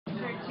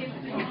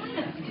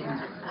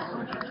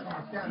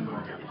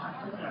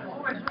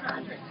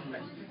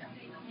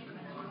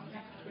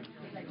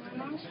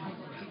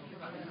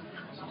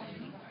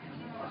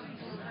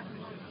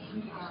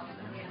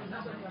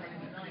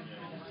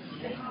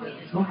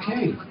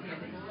Okay.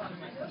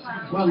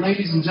 Well,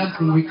 ladies and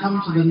gentlemen, we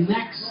come to the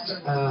next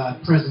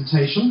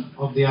presentation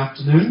of the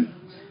afternoon,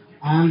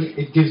 and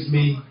it gives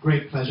me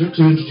great pleasure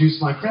to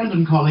introduce my friend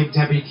and colleague,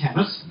 Debbie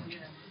Kennett.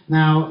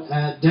 Now,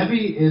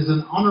 Debbie is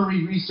an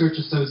honorary research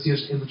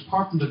associate in the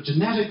Department of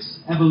Genetics,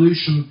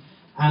 Evolution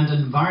and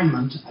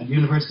Environment at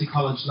University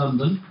College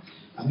London,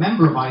 a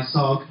member of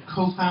ISOG,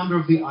 co-founder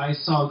of the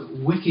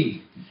ISOG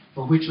Wiki,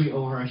 for which we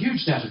owe her a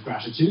huge debt of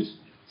gratitude.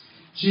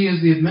 She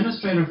is the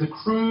administrator of the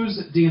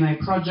Cruise DNA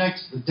Project,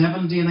 the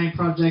Devon DNA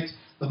Project,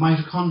 the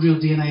Mitochondrial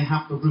DNA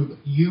Haplogroup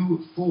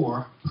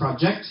U4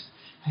 Project.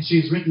 She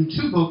has written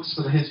 2 books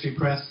for the History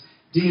Press,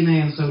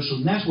 DNA and Social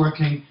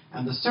Networking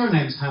and the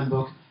Surnames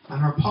Handbook, and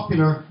her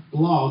popular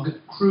blog,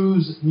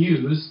 Cruise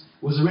News,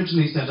 was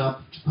originally set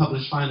up to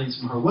publish findings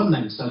from her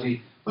one-name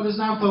study, but is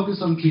now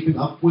focused on keeping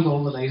up with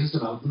all the latest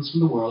developments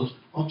from the world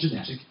of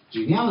genetic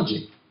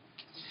genealogy.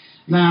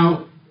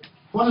 Now,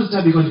 what is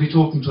Debbie going to be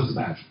talking to us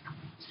about?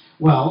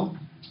 Well,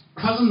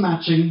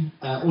 cousin-matching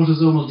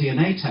autosomal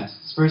DNA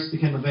tests first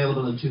became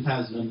available in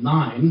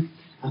 2009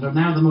 and are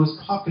now the most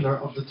popular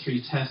of the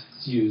 3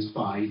 tests used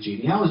by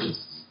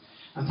genealogists.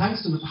 And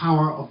thanks to the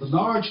power of the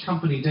large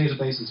company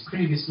databases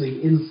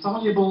previously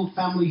insoluble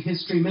family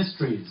history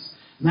mysteries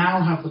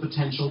now have the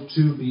potential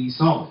to be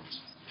solved.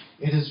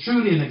 It is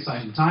truly an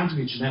exciting time to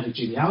be a genetic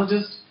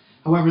genealogist.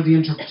 However, the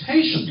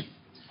interpretation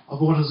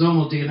of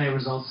autosomal DNA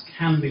results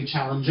can be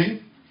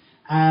challenging.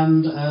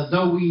 And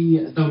though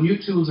new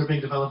tools are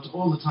being developed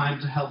all the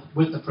time to help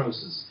with the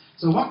process.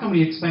 So what can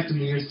we expect in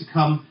the years to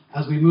come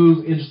as we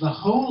move into the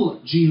whole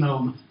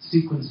genome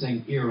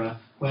sequencing era,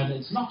 when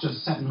it's not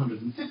just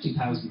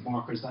 750,000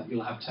 markers that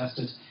you'll have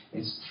tested,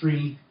 it's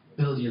 3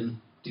 billion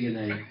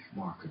DNA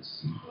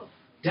markers.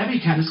 Debbie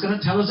Kennett's going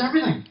to tell us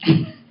everything.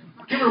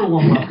 Give her a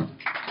warm welcome.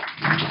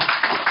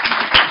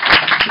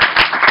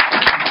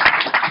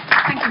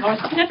 Thank you,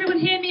 Morris. Can everyone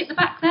hear me at the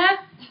back there?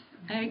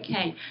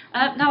 Okay.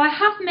 Now I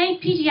have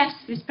made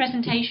PDFs for this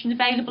presentation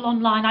available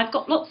online. I've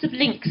got lots of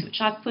links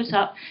which I've put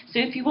up. So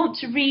if you want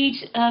to read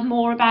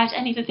more about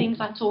any of the things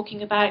I'm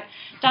talking about,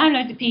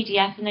 download the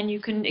PDF and then you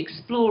can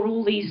explore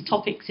all these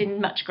topics in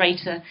much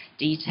greater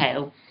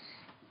detail.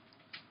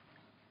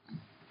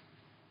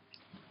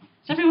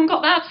 Has everyone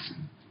got that?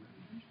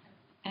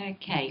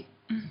 Okay.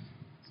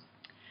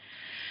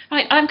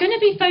 Right, I'm going to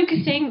be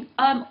focusing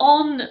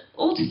on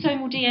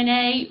autosomal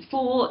DNA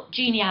for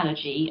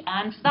genealogy,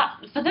 and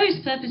for those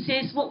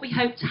purposes what we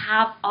hope to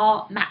have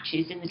are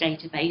matches in the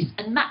database,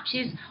 and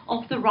matches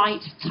of the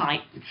right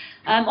type.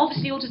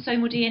 Obviously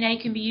autosomal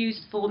DNA can be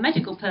used for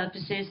medical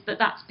purposes, but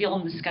that's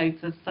beyond the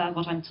scope of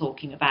what I'm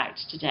talking about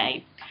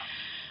today.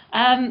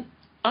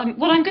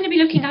 What I'm going to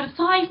be looking at are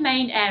 5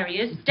 main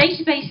areas: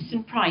 databases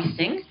and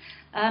pricing,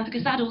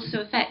 because that also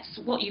affects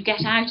what you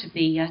get out of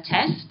the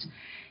test.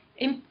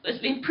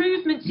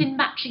 Improvements in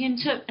matching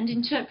and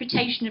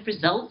interpretation of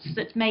results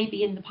that may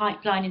be in the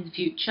pipeline in the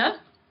future.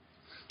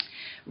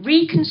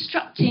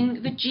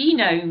 Reconstructing the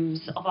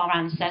genomes of our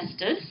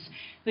ancestors,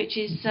 which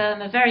is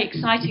a very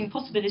exciting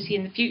possibility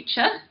in the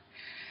future.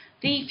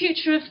 The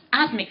future of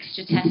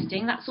admixture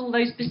testing, that's all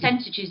those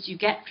percentages you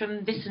get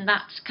from this and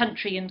that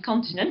country and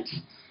continent.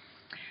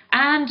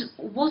 And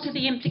what are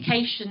the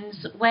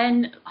implications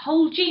when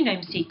whole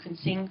genome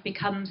sequencing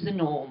becomes the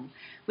norm,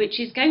 which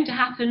is going to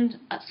happen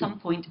at some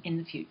point in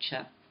the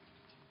future.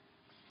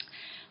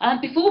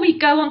 Before we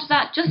go on to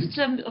that,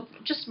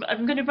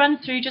 I'm going to run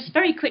through just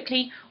very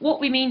quickly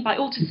what we mean by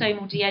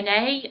autosomal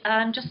DNA,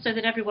 just so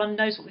that everyone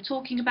knows what we're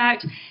talking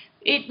about.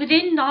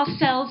 Within our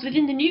cells,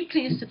 within the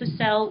nucleus of the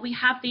cell, we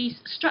have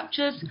these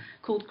structures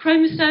called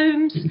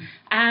chromosomes,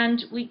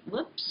 and we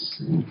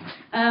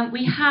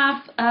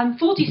have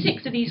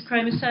 46 of these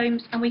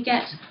chromosomes, and we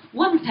get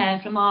one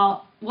set from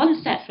our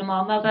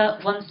mother,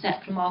 one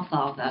set from our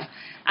father.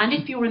 And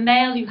if you're a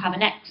male, you have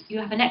an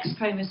X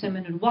chromosome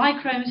and a Y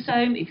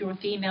chromosome. If you're a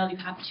female, you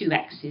have 2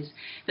 X's.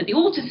 But the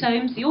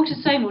autosomes, the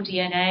autosomal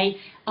DNA,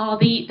 are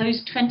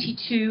those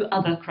 22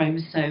 other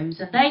chromosomes,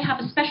 and they have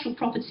a special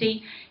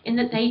property in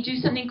that they do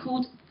something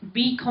called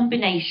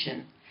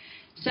recombination.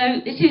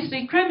 So this is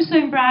the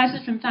chromosome browser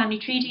from Family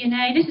Tree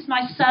DNA. This is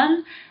my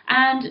son,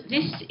 and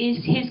this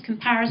is his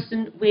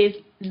comparison with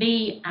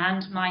me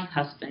and my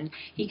husband.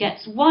 He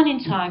gets 1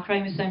 entire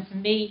chromosome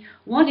from me,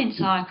 1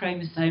 entire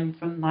chromosome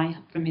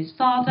from his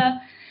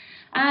father.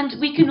 And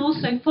we can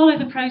also follow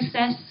the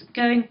process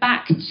going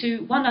back to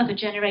 1 other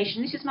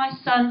generation. This is my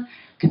son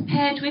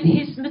compared with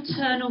his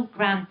maternal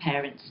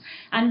grandparents.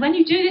 And when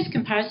you do this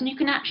comparison, you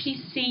can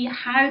actually see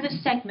how the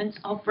segments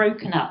are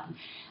broken up.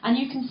 And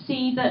you can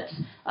see that,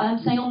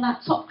 say on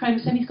that top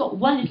chromosome, he's got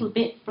 1 little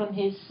bit from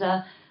his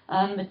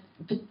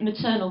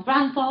maternal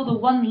grandfather,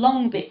 1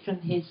 long bit from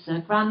his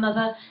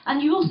grandmother,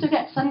 and you also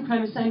get some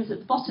chromosomes at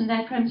the bottom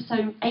there,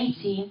 chromosome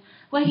 18,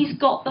 where he's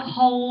got the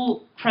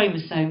whole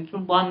chromosome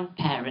from 1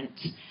 parent.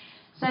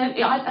 So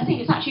I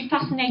think it's actually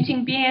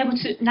fascinating being able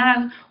to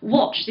now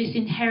watch this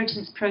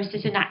inheritance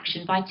process in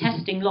action by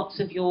testing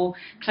lots of your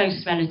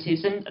close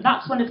relatives. And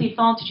that's one of the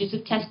advantages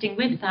of testing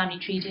with family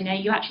tree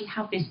DNA. You actually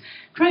have this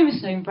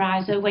chromosome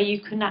browser where you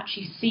can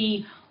actually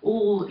see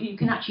you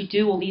can actually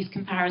do all these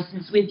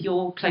comparisons with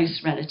your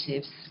close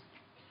relatives.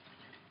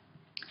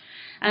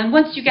 And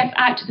once you get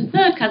out to the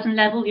third cousin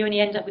level, you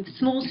only end up with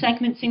small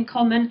segments in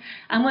common.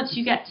 And once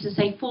you get to,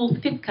 say, fourth,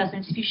 fifth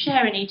cousins, if you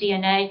share any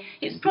DNA,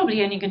 it's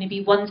probably only going to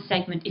be one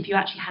segment if you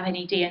actually have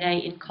any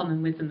DNA in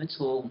common with them at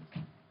all.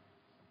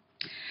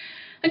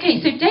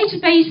 Okay, so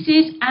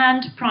databases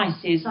and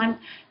prices. I'm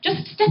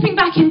just stepping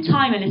back in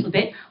time a little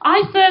bit.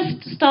 I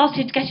first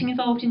started getting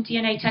involved in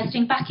DNA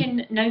testing back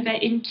in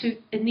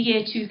the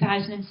year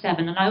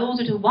 2007, and I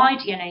ordered a Y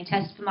DNA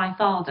test for my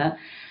father.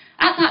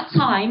 At that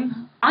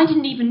time, I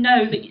didn't even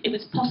know that it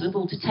was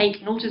possible to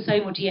take an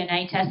autosomal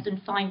DNA test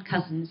and find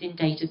cousins in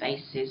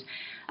databases.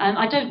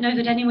 I don't know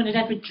that anyone had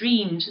ever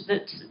dreamed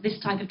that this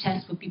type of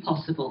test would be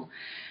possible.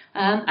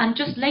 And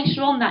just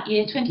later on that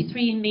year,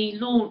 23andMe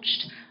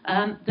launched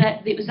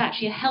that it was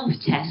actually a health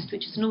test,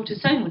 which is an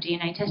autosomal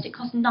DNA test. It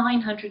cost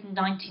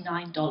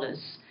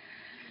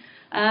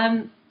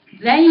 $999.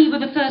 They were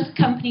the first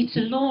company to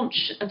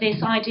launch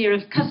this idea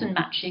of cousin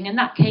matching, and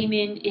that came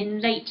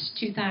in late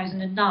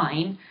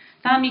 2009.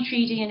 Family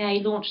Tree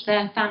DNA launched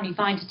their Family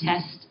Finder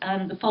test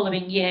the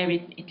following year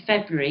in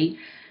February,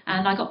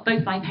 and I got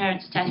both my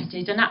parents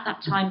tested, and at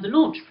that time the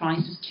launch price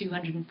was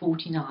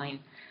 $249.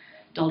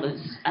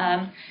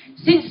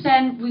 Since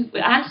then,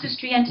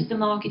 Ancestry entered the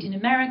market in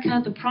America.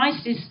 The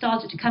prices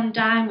started to come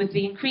down with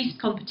the increased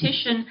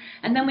competition,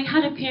 and then we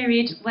had a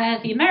period where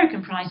the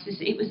American prices,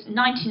 it was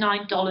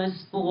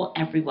 $99 for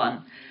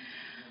everyone.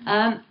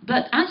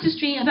 But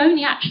Ancestry have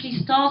only actually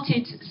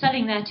started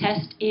selling their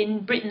test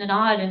in Britain and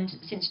Ireland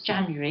since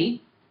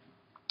January.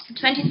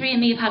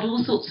 23andMe have had all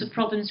sorts of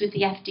problems with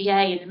the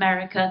FDA in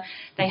America.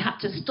 They had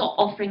to stop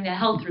offering their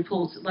health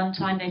reports at one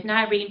time. They've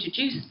now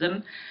reintroduced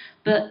them,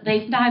 but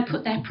they've now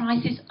put their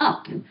prices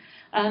up.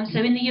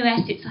 So in the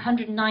US it's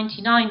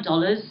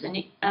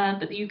 $199,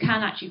 but you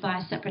can actually buy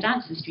a separate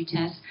Ancestry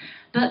test.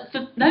 But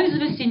for those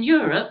of us in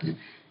Europe,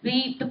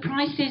 the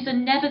prices are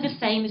never the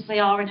same as they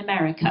are in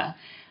America.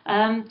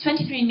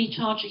 23andMe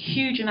charge a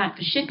huge amount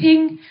for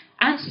shipping.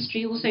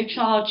 Ancestry also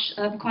charge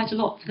quite a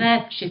lot for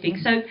their shipping.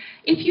 So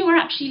if you are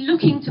actually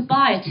looking to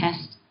buy a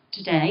test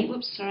today,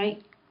 whoops, sorry,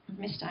 I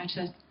missed out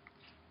a...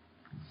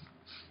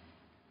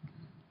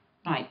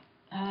 Right.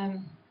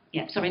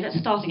 Yeah, sorry, let's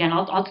start again.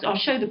 I'll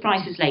show the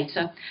prices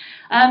later.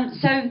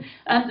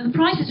 The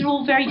prices are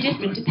all very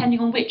different depending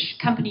on which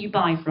company you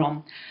buy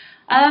from.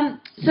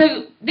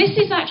 So this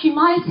is actually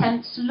my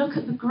attempt to look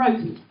at the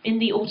growth in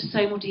the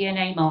autosomal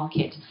DNA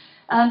market.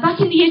 Back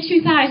in the year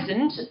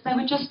 2000, there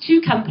were just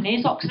two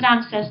companies, Oxford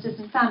Ancestors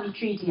and Family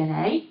Tree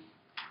DNA,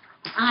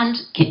 and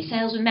kit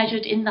sales were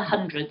measured in the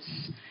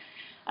hundreds.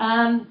 There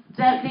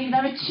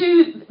are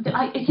two,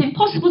 it's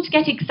impossible to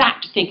get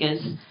exact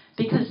figures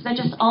because there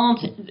just aren't,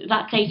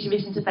 that data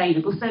isn't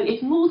available. So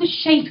it's more the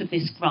shape of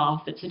this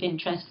graph that's of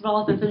interest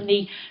rather than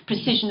the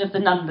precision of the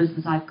numbers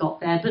that I've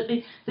got there. But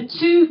the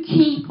two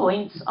key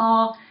points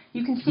are,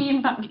 you can see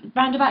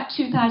around about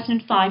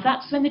 2005,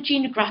 that's when the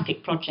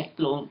Genealogist project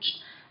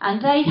launched. And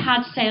they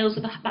had sales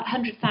of about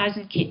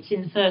 100,000 kits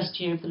in the first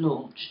year of the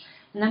launch.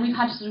 And then we've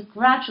had a sort of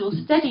gradual,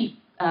 steady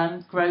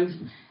growth.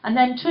 And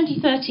then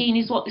 2013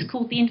 is what is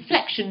called the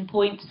inflection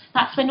point.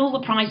 That's when all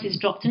the prices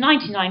dropped to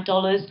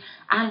 $99,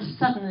 and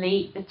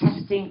suddenly the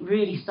testing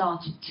really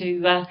started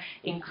to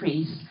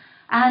increase.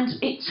 And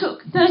it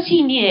took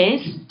 13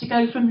 years to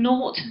go from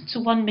 0 to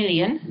 1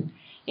 million.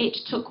 It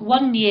took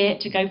 1 year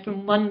to go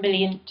from 1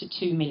 million to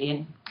 2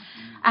 million.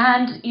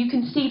 And you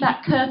can see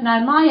that curve now.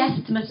 My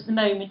estimate at the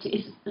moment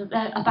is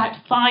that about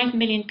 5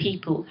 million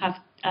people have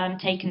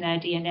taken their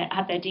DNA,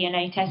 had their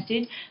DNA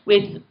tested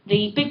with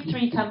the big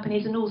three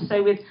companies and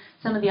also with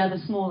some of the other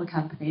smaller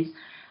companies.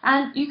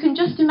 And you can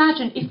just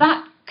imagine if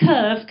that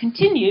curve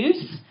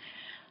continues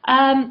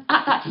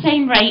at that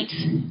same rate,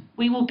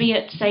 we will be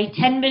at, say,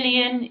 10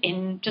 million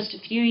in just a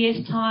few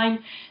years' time,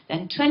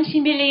 then 20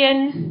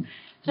 million,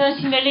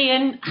 30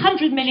 million,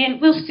 100 million.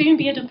 We'll soon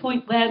be at a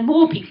point where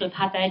more people have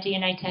had their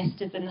DNA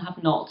tested than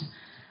have not.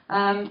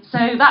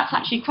 So that's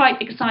actually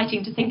quite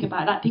exciting to think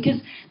about that,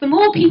 because the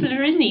more people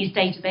are in these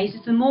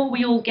databases, the more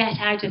we all get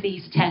out of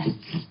these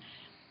tests.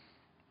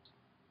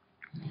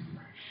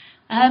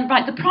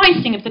 Right, the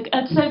pricing of the...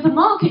 so the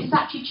market has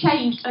actually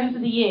changed over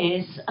the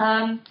years.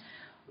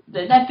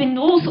 There have been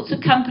all sorts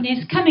of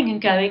companies coming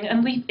and going,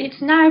 and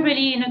it's now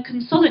really in a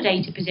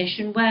consolidated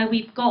position where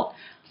we've got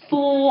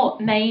 4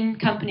 main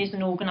companies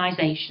and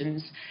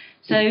organisations.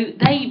 So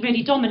they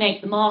really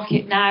dominate the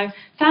market now.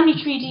 Family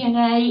Tree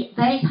DNA,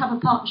 they have a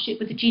partnership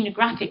with the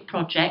Genealogists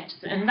project,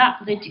 and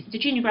the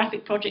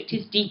Genealogists project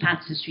is deep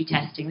ancestry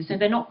testing, so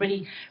they're not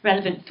really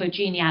relevant for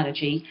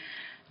genealogy.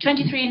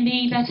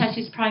 23andMe, their test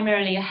is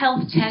primarily a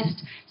health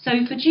test,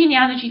 so for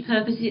genealogy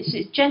purposes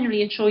it's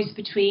generally a choice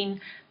between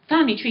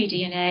family tree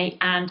DNA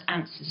and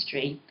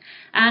ancestry.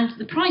 And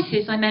the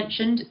prices I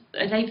mentioned,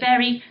 they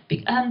vary.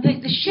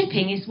 The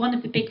shipping is one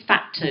of the big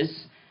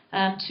factors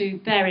to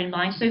bear in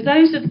mind. So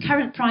those are the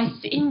current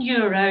prices in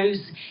euros,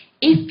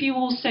 if you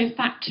also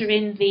factor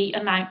in the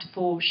amount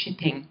for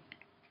shipping.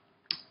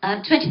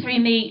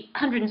 23andMe,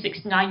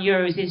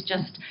 €169 is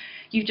just,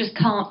 you just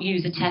can't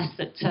use a test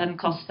that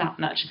costs that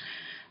much.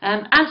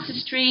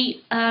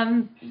 Ancestry,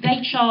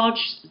 they charge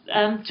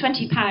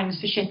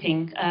 £20 for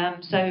shipping,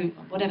 so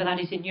whatever that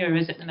is in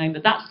euros at the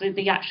moment. That's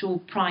the actual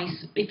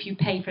price if you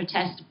pay for a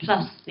test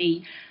plus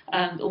the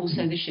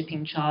also the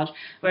shipping charge.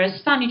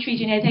 Whereas Family Tree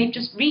DNA, they've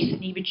just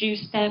recently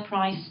reduced their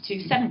price to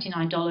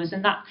 $79,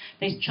 and that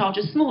they charge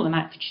a small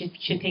amount for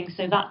shipping,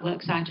 so that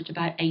works out at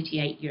about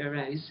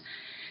 €88.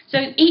 So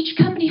each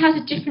company has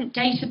a different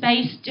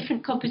database,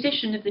 different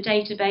composition of the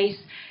database.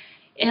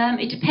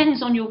 It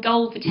depends on your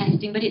goal for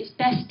testing, but it's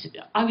best,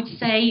 I would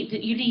say,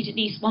 that you lead at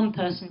least one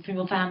person from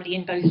your family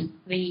in both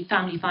the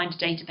Family Finder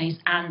database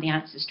and the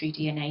Ancestry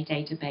DNA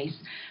database.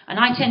 And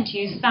I tend to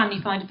use Family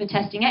Finder for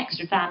testing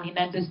extra family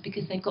members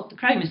because they've got the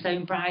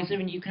chromosome browser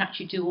and you can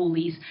actually do all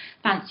these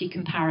fancy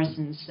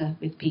comparisons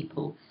with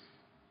people.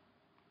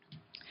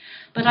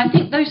 But I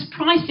think those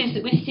prices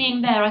that we're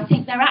seeing there, I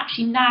think they're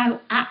actually now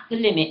at the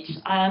limit.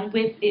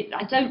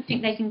 I don't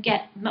think they can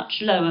get much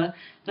lower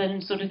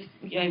than sort of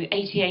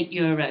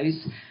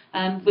 €88.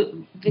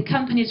 The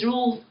companies are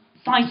all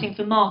fighting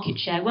for market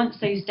share. Once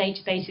those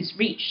databases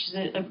reach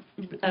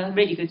a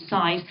really good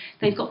size,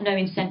 they've got no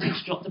incentive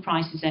to drop the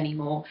prices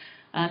anymore.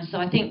 So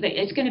I think that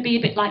it's going to be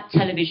a bit like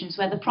televisions,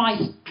 where the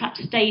price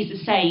perhaps stays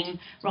the same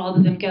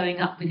rather than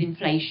going up with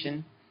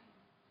inflation.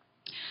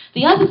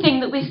 The other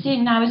thing that we're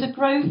seeing now is a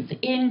growth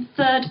in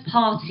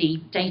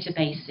third-party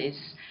databases.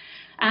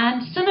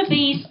 And some of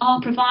these are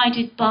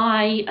provided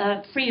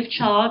by free of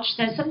charge.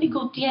 There's something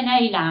called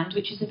DNA Land,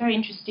 which is a very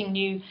interesting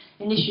new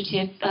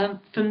initiative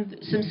from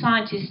some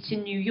scientists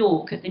in New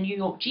York at the New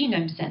York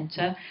Genome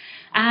Center.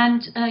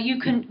 And you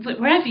can,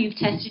 wherever you've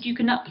tested, you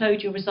can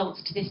upload your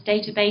results to this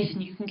database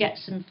and you can get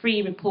some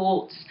free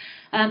reports.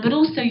 But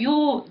also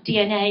your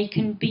DNA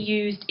can be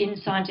used in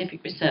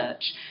scientific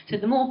research. So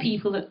the more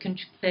people that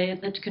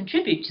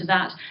contribute to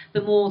that,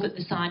 the more that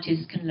the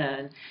scientists can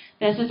learn.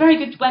 There's a very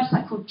good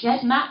website called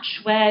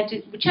GEDmatch, where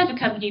whichever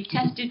company you've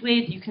tested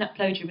with, you can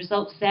upload your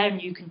results there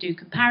and you can do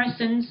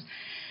comparisons.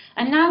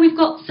 And now we've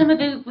got some of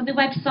the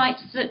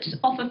websites that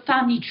offer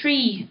family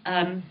tree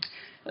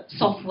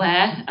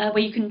software, where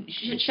you can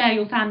share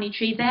your family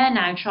tree. They're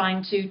now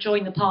trying to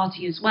join the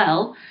party as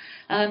well.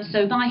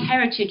 So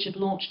MyHeritage have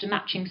launched a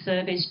matching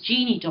service,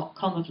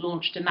 Genie.com have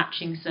launched a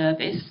matching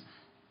service.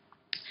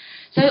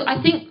 So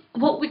I think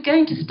what we're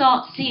going to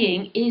start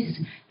seeing is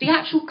the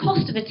actual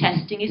cost of the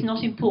testing is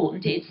not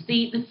important. It's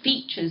the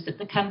features that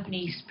the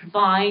companies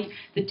provide,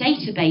 the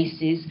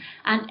databases,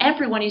 and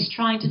everyone is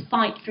trying to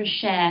fight for a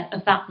share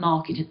of that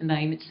market at the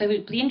moment. So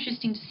it'll be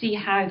interesting to see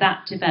how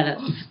that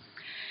develops.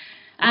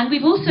 And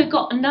we've also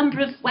got a number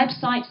of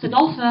websites that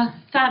offer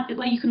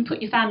where you can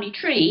put your family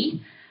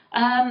tree,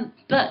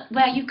 but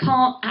where you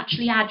can't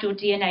actually add your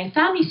DNA.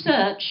 Family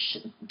Search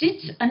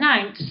did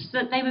announce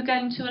that they were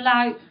going to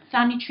allow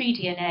family tree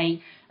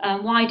DNA,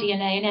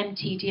 Y-DNA and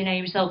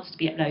mtDNA results to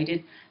be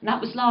uploaded. And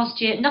that was last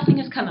year. Nothing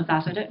has come of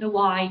that. I don't know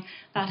why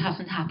that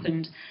hasn't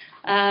happened.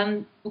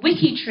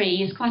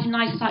 WikiTree is quite a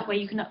nice site where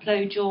you can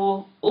upload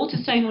your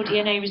autosomal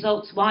DNA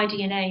results,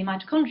 Y-DNA,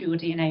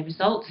 mitochondrial DNA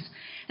results.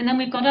 And then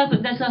we've got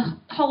there's a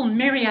whole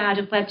myriad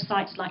of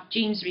websites like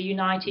Genes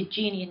Reunited,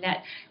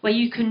 Genealogist,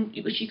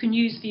 which you can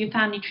use for your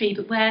family tree,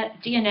 but where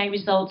DNA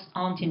results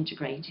aren't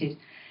integrated.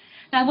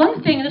 Now,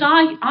 one thing that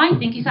I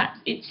think is that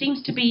it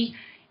seems to be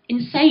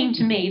insane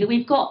to me that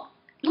we've got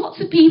lots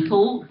of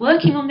people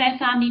working on their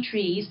family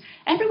trees.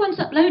 Everyone's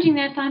uploading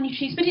their family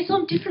trees, but it's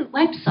on different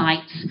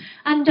websites,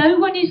 and no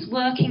one is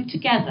working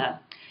together.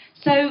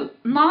 So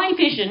my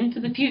vision for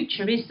the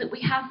future is that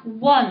we have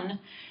one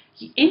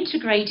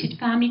integrated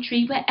family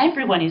tree where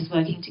everyone is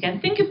working together.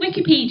 Think of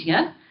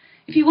Wikipedia.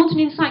 If you want an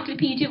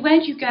encyclopedia, where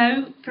do you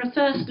go for a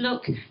first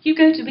look? You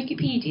go to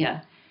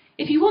Wikipedia.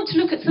 If you want to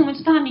look at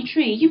someone's family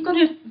tree, you've got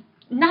to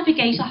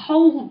navigate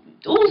all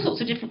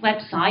sorts of different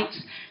websites.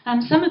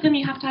 Some of them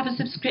you have to have a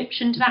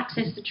subscription to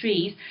access the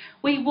trees.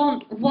 We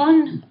want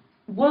one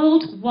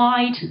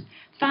worldwide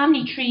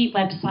family tree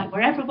website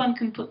where everyone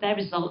can put their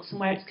results and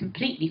where it's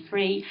completely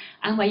free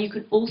and where you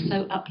can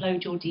also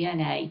upload your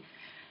DNA.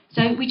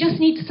 So we just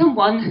need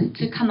someone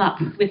to come up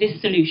with this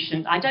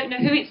solution. I don't know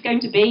who it's going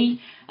to be.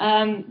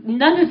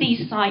 None of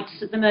these sites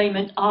at the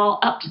moment are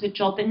up to the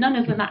job, and none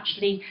of them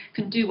actually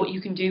can do what you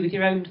can do with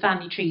your own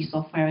family tree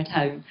software at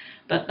home.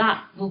 But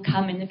that will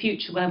come in the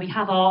future, where we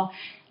have our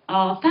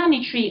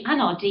family tree and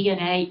our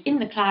DNA in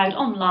the cloud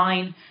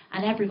online,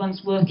 and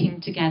everyone's working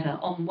together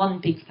on one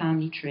big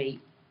family tree.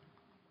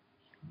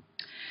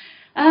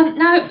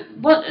 Now,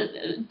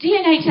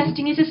 DNA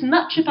testing is as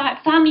much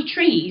about family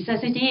trees as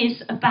it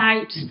is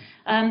about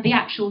the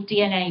actual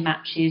DNA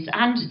matches.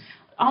 And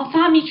our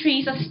family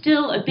trees are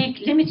still a big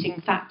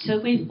limiting factor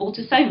with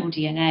autosomal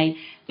DNA.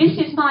 This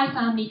is my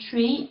family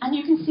tree, and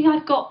you can see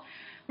I've got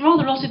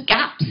rather a lot of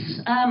gaps.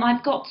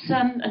 I've got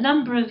a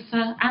number of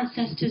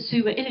ancestors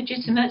who were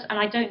illegitimate, and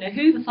I don't know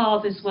who the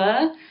fathers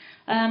were.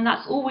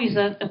 That's always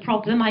a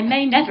problem. I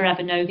may never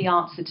ever know the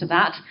answer to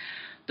that.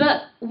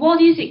 But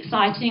what is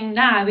exciting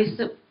now is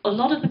that a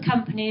lot of the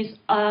companies,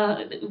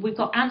 we've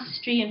got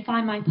Ancestry and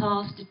Find My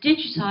Past,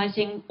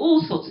 digitising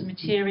all sorts of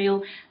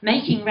material,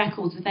 making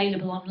records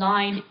available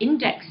online,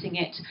 indexing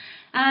it.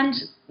 And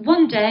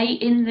one day,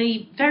 in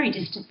the very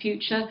distant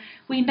future,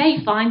 we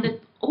may find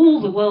that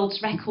all the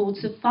world's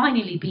records have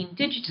finally been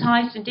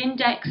digitised and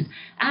indexed,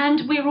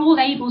 and we're all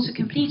able to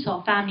complete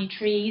our family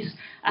trees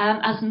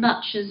as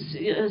much as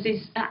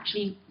is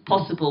actually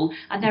possible,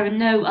 and there are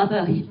no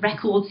other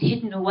records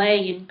hidden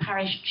away in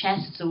parish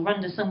chests or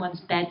under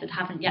someone's bed that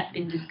haven't yet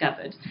been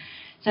discovered.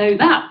 So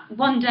that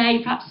one day,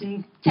 perhaps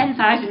in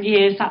 10,000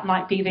 years, that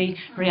might be the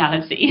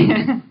reality.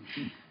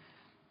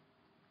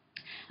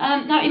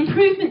 Now,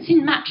 improvements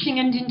in matching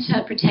and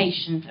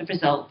interpretation of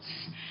results.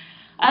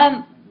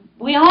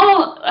 We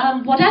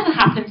are, whatever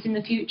happens in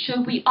the future,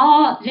 we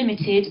are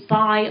limited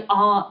by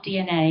our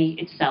DNA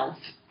itself.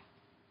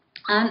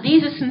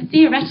 These are some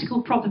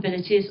theoretical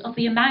probabilities of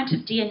the amount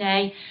of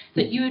DNA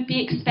that you would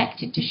be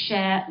expected to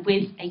share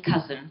with a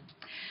cousin.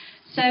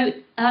 So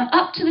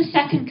up to the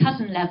second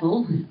cousin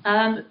level,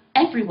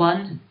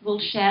 everyone will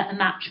share a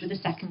match with a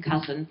second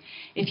cousin.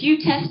 If you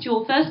test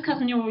your first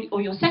cousin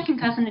or your second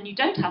cousin and you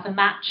don't have a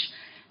match,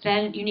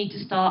 then you need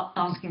to start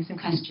asking some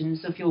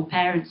questions of your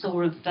parents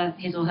or of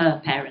his or her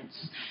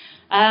parents.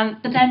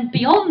 But then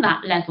beyond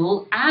that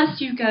level, as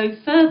you go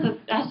further,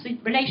 as the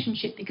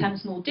relationship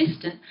becomes more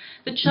distant,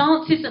 the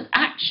chances of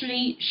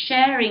actually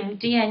sharing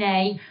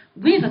DNA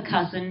with a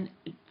cousin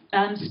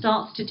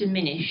starts to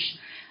diminish.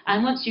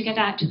 And once you get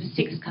out to the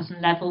sixth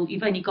cousin level,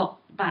 you've only got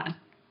about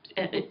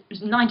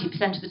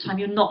 90% of the time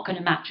you're not going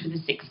to match with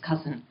a sixth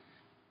cousin.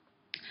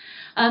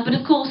 But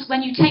of course,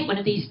 when you take one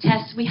of these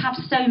tests, we have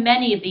so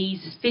many of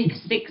these fifth,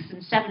 sixth,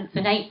 and seventh,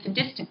 and eighth, and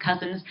distant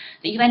cousins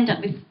that you end up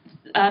with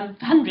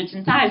hundreds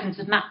and thousands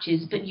of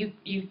matches, but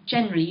you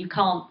generally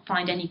can't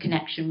find any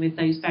connection with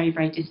those very,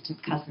 very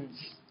distant cousins.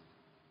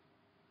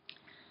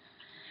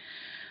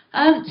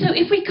 So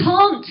if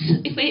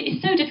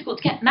it's so difficult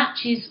to get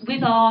matches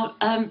with our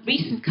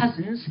recent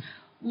cousins,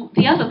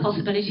 the other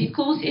possibility, of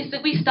course, is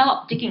that we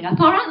start digging up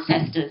our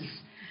ancestors.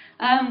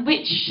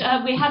 Which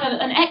we had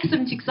an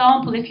excellent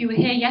example, if you were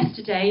here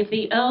yesterday, of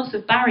the Earls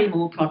of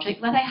Barrymore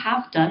project, where they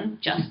have done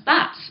just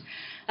that.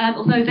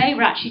 Although they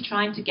were actually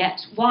trying to get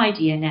Y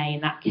DNA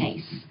in that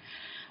case.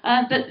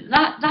 But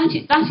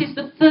that is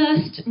the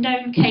first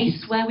known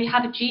case where we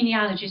have a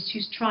genealogist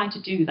who's trying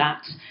to do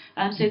that.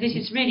 So this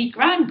is really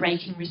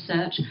groundbreaking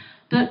research.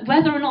 But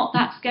whether or not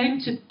that's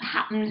going to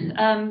happen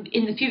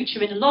in the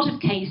future in a lot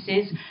of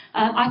cases,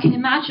 I can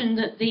imagine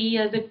that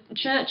the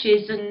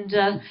churches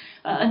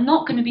are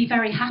not going to be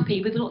very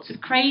happy with lots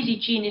of crazy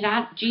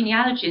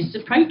genealogists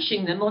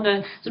approaching them on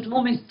a sort of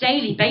almost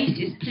daily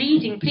basis,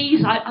 pleading,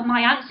 please,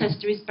 my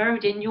ancestor is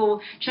buried in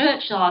your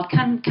churchyard,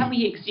 can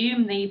we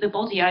exhume the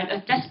body?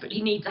 I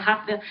desperately need to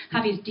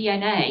have his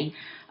DNA.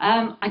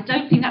 I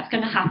don't think that's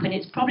going to happen.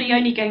 It's probably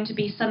only going to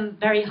be some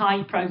very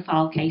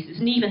high-profile cases,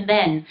 and even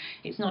then,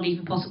 it's not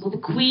even possible. The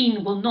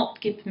Queen will not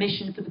give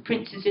permission for the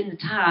princes in the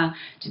Tower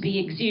to be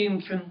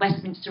exhumed from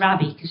Westminster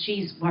Abbey, because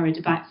she's worried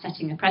about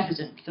setting a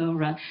precedent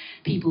for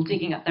people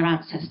digging up their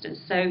ancestors.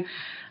 So,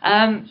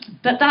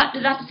 but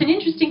that's an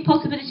interesting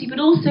possibility, but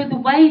also the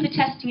way the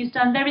testing is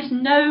done, there is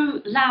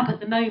no lab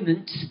at the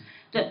moment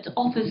that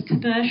offers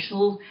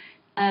commercial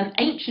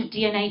ancient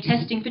DNA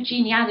testing for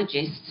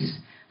genealogists.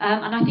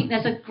 And I think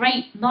there's a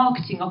great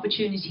marketing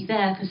opportunity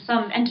there for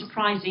some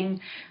enterprising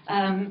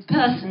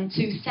person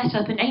to set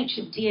up an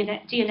ancient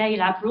DNA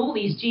lab for all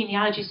these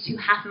genealogists who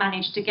have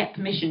managed to get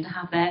permission to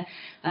have their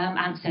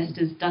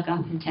ancestors dug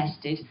up and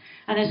tested.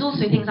 And there's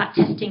also things like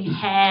testing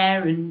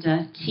hair and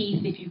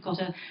teeth, if you've got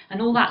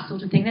and all that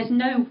sort of thing. There's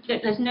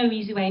no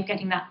easy way of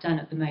getting that done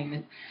at the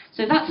moment.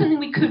 So that's something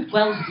we could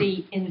well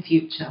see in the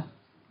future.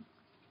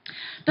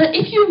 But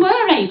if you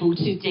were able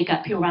to dig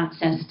up your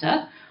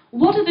ancestor,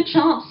 what are the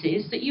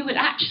chances that you would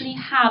actually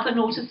have an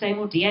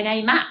autosomal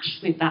DNA match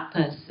with that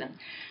person?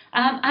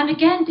 And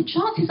again, the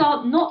chances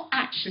are not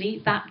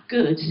actually that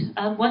good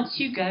once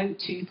you go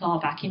too far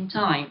back in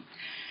time.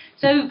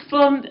 So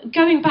from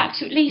going back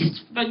to at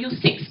least your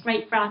sixth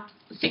great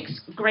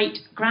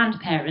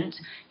grandparent,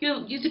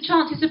 the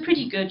chances are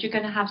pretty good you're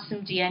going to have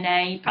some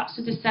DNA, perhaps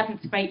with the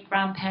seventh great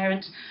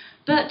grandparent.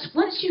 But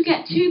once you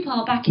get too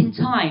far back in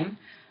time,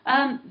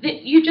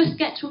 you just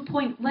get to a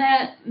point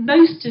where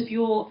most of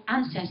your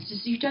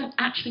ancestors, you don't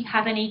actually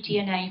have any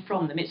DNA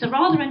from them. It's a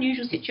rather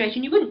unusual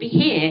situation. You wouldn't be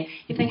here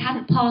if they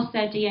hadn't passed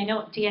their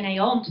DNA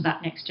on to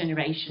that next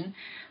generation,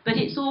 but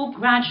it's all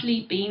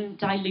gradually been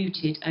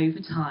diluted over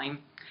time.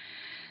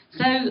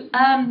 So,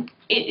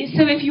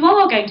 so if you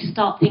are going to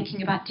start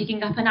thinking about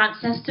digging up an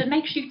ancestor,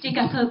 make sure you dig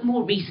up a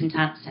more recent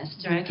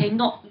ancestor, okay,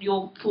 not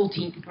your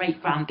 14th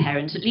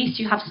great-grandparent. At least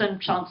you have some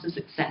chance of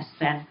success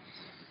then.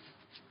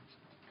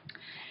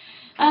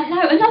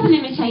 Now, another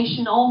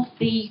limitation of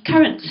the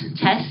current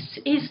tests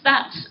is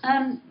that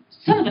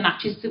some of the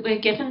matches that we're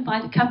given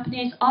by the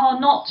companies are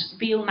not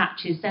real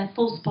matches, they're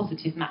false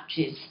positive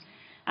matches.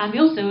 And we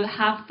also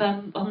have,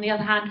 on the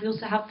other hand, we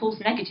also have false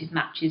negative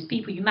matches,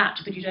 people you match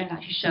but you don't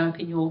actually show up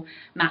in your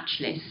match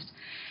list.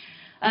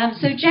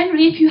 So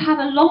generally, if you have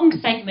a long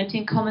segment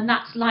in common,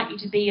 that's likely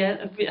to be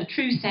a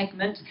true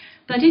segment.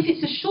 But if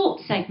it's a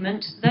short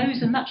segment,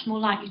 those are much more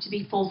likely to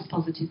be false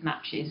positive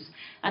matches.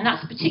 And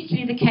that's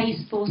particularly the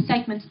case for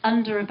segments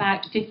under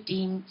about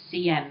 15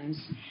 cms.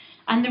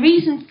 And the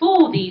reason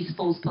for these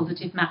false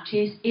positive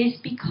matches is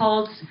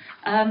because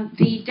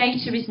the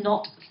data is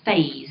not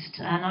phased.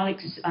 And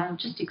I'll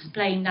just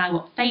explain now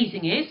what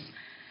phasing is.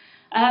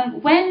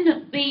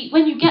 When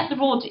you get the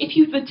raw, if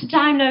you were to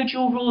download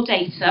your raw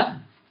data,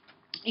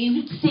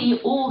 you would see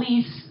all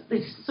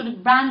this sort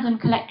of random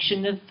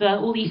collection of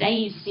all these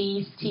A's,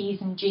 C's, T's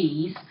and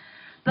G's,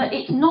 but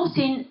it's not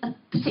in a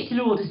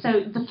particular order.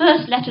 So the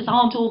first letters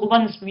aren't all the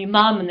ones from your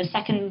mum and the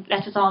second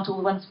letters aren't all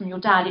the ones from your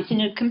dad. It's in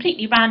a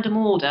completely random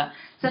order.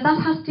 So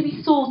that has to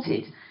be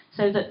sorted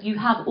so that you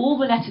have all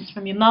the letters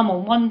from your mum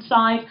on one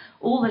side,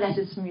 all the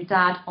letters from your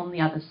dad on the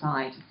other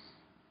side.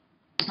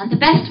 And the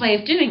best way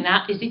of doing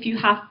that is if you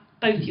have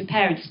both your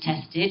parents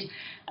tested,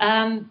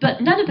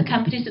 but none of the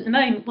companies at the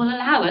moment will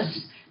allow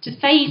us to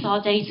phase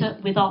our data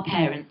with our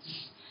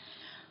parents.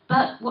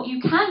 But what you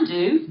can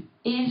do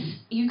is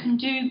you can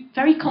do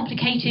very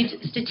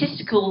complicated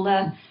statistical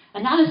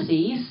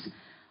analyses,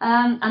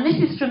 and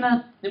this is from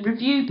a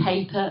review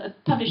paper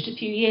published a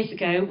few years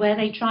ago where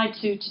they tried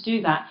to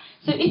do that.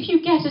 So if you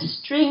get a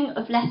string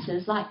of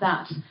letters like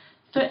that,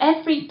 for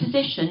every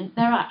position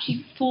there are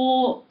actually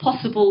 4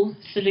 possible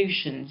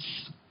solutions.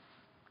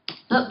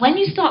 But when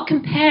you start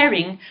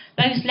comparing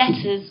those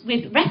letters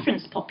with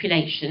reference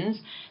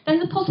populations, then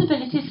the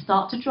possibilities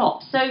start to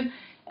drop. So,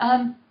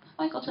 have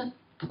I got a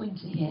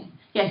pointer here?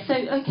 Yes, so,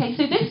 okay,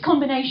 so this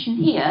combination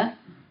here,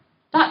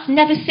 that's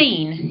never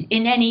seen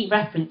in any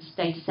reference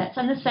data sets,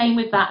 and the same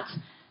with that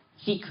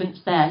sequence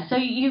there. So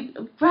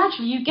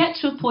gradually you get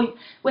to a point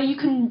where you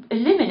can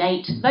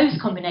eliminate those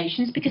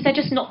combinations because they're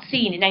just not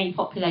seen in any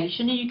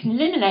population, and you can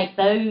eliminate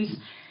those.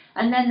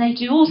 And then they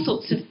do all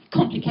sorts of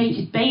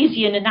complicated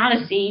Bayesian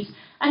analyses,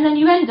 and then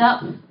you end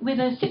up with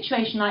a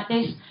situation like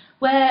this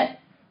where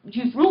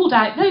you've ruled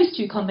out those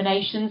 2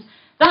 combinations.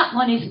 That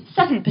one is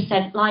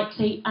 7%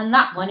 likely, and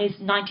that one is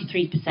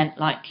 93%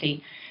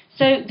 likely.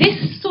 So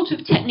this sort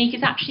of technique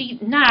is actually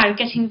now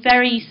getting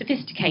very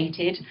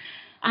sophisticated,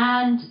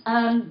 and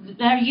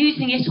they're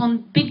using it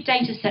on big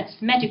data sets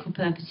for medical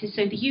purposes.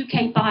 So the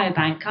UK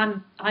Biobank,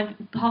 I'm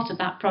part of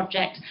that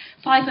project,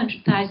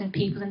 500,000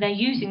 people, and they're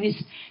using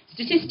this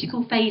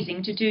statistical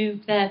phasing to do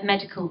their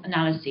medical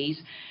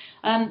analyses.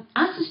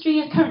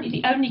 Ancestry are currently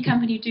the only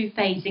company who do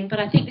phasing, but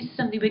I think this is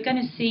something we're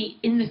going to see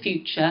in the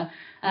future.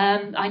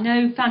 I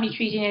know Family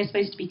Tree DNA is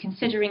supposed to be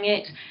considering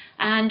it,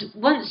 and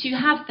once you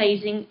have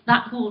phasing,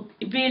 that will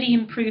really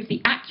improve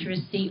the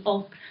accuracy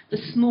of the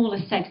smaller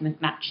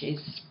segment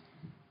matches.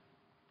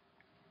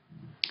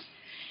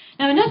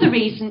 Now,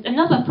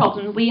 another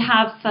problem we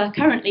have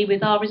currently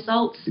with our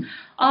results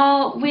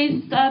are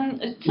with,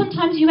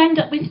 sometimes you end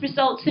up with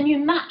results and you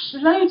match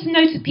loads and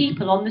loads of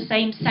people on the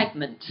same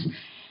segment.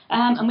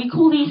 And we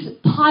call these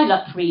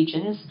pile-up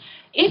regions.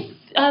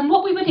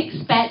 What we would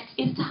expect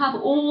is to have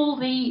all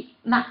the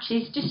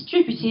matches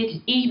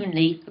distributed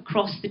evenly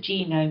across the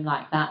genome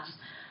like that.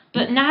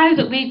 But now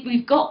that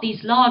we've got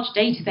these large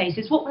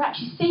databases, what we're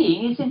actually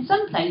seeing is in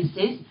some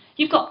places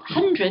you've got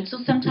hundreds or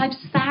sometimes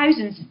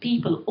thousands of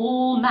people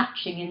all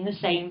matching in the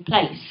same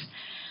place.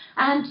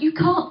 And you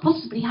can't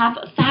possibly have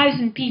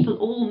 1,000 people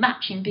all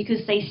matching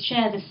because they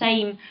share the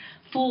same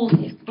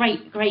 4th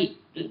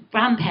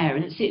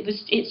great-grandparents.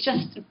 It's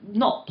just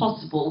not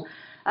possible.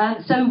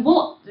 So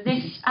what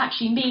this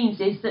actually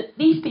means is that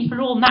these people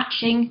are all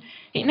matching.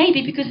 It may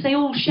be because they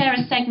all share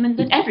a segment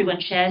that everyone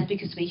shares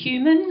because we're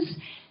humans.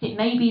 It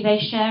may be they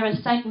share a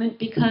segment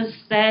because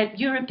they're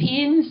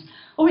Europeans.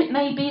 Or it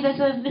may be there's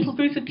a little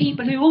group of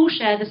people who all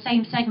share the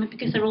same segment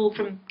because they're all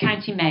from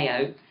County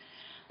Mayo.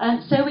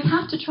 So we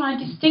have to try and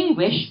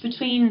distinguish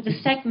between the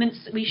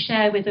segments that we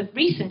share with a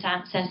recent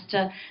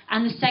ancestor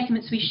and the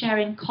segments we share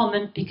in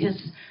common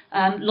because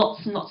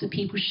lots and lots of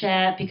people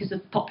share because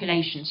of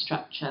population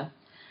structure.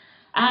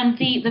 And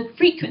the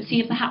frequency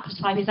of the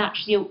haplotype is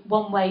actually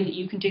one way that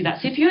you can do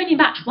that. So if you only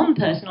match one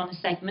person on a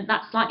segment,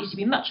 that's likely to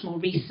be much more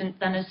recent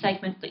than a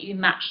segment that you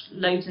matched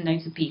loads and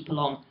loads of people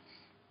on.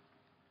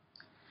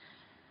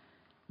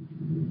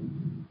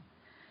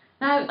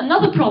 Now,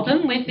 another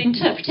problem with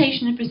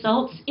interpretation of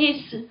results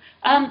is,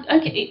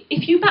 okay,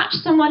 if you match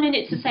someone and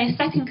it's, say, a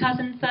 2nd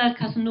cousin, 3rd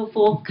cousin or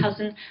 4th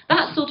cousin,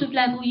 that sort of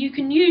level, you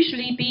can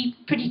usually be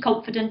pretty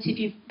confident if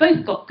you've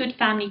both got good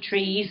family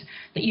trees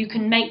that you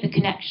can make the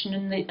connection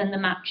and the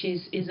match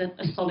is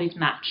a solid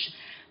match.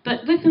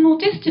 But with the more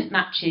distant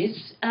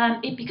matches,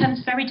 it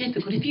becomes very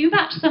difficult. If you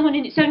match someone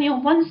and it's only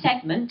on one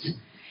segment,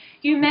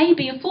 you may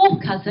be a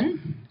 4th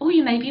cousin or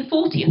you may be a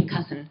 40th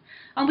cousin.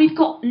 And we've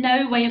got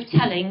no way of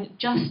telling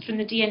just from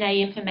the DNA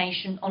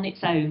information on its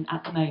own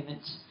at the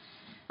moment.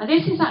 Now,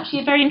 this is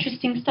actually a very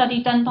interesting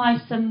study done by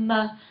some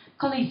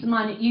colleagues of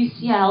mine at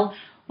UCL,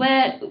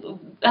 where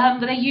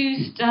they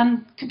used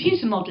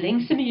computer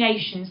modelling,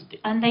 simulations,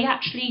 and they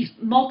actually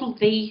modelled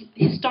the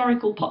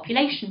historical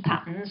population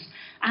patterns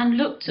and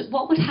looked at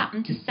what would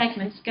happen to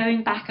segments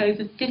going back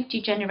over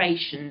 50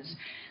 generations,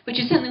 which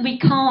is something we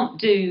can't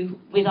do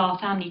with our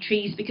family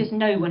trees because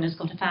no one has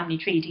got a family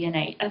tree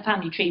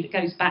that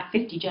goes back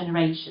 50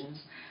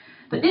 generations.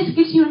 But this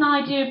gives you an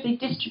idea of the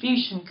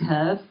distribution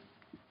curve,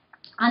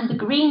 and the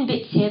green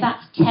bits here,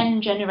 that's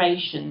 10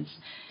 generations.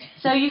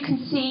 So you can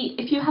see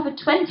if you have a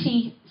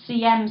 20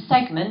 cm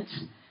segment,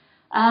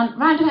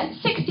 around about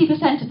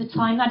 60% of the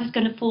time that is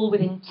going to fall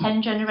within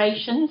 10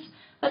 generations,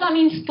 but that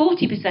means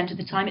 40% of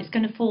the time it's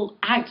going to fall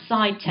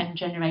outside 10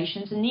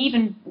 generations and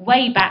even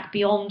way back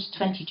beyond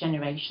 20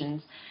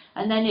 generations.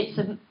 And then it's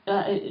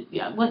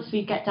once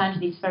we get down to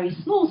these very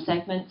small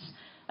segments,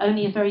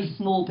 only a very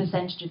small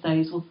percentage of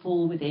those will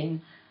fall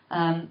within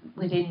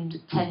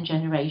 10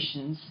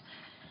 generations.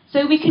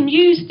 So we can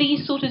use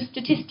these sort of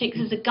statistics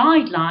as a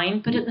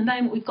guideline, but at the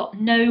moment we've got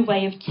no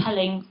way of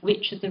telling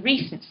which are the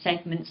recent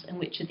segments and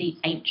which are the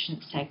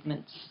ancient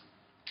segments.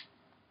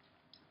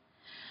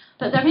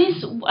 But there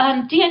is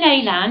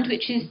DNA Land,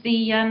 which is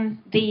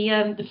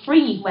the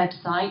free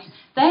website.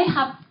 They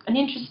have an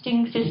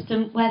interesting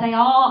system where they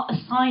are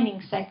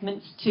assigning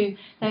segments to,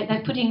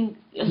 they're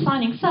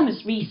assigning some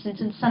as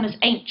recent and some as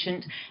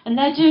ancient, and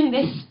they're doing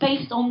this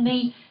based on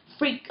the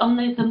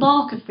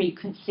marker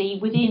frequency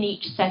within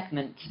each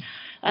segment.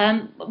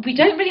 We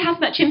don't really have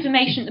much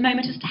information at the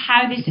moment as to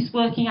how this is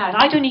working out.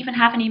 I don't even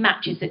have any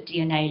matches at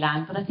DNA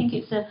Land, but I think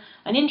it's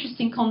an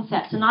interesting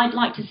concept, and I'd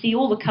like to see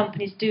all the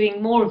companies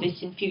doing more of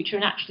this in future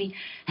and actually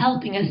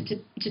helping us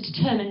to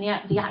determine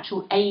the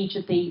actual age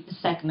of the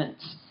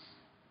segments.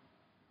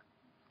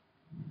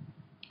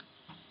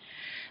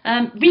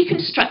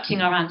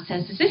 Reconstructing our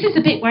ancestors. This is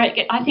the bit where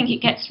I think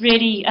it gets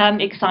really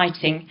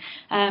exciting.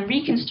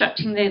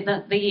 Reconstructing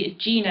the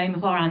genome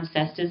of our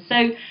ancestors.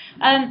 So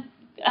the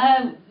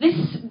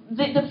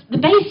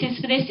basis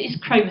for this is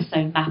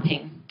chromosome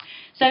mapping.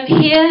 So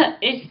here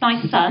is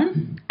my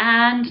son,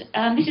 and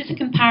this is a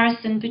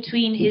comparison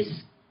between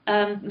his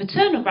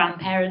maternal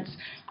grandparents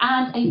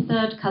and a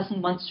third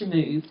cousin once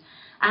removed.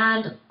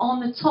 And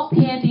on the top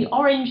here, the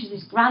orange is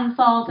his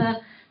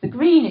grandfather, the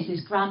green is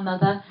his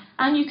grandmother,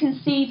 and you can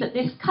see that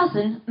this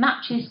cousin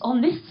matches on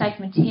this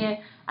segment here,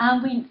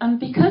 and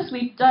because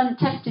we've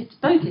tested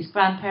both his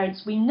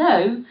grandparents, we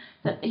know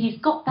that he's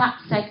got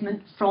that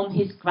segment from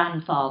his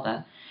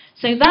grandfather.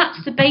 So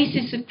that's the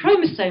basis of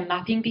chromosome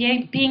mapping,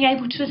 being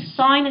able to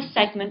assign a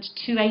segment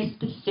to a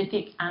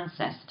specific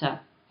ancestor.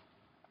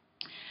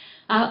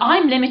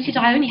 I'm limited.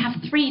 I only have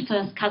 3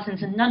 first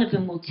cousins and none of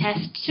them will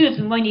test. 2 of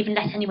them won't even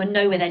let anyone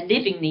know where they're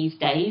living these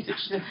days.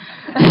 Which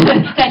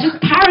they're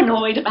just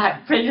paranoid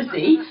about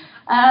privacy.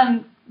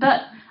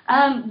 But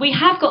we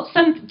have got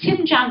some.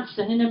 Tim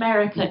Jansen in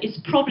America is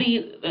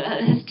probably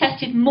has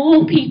tested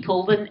more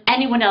people than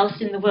anyone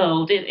else in the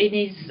world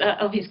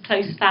of his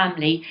close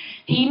family.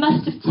 He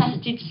must have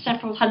tested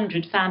several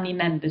hundred family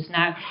members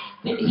now.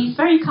 He's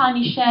very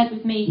kindly shared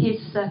with me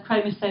his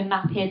chromosome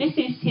map here. This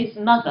is his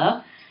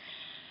mother.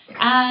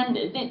 And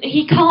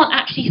he can't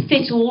actually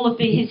fit all of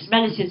his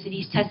relatives that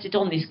he's tested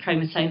on this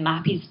chromosome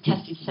map. He's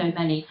tested so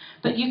many.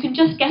 But you can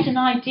just get an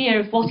idea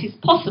of what is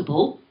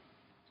possible,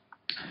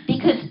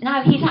 because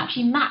now he's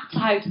actually mapped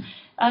out.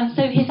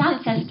 So his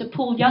ancestor,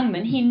 Paul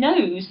Youngman, he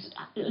knows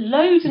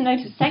loads and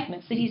loads of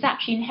segments that he's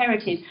actually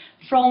inherited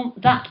from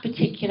that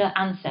particular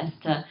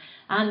ancestor.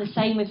 And the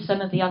same with some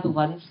of the other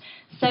ones.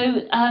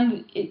 So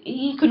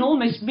he can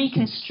almost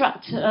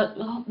reconstruct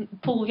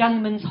Paul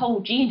Youngman's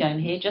whole genome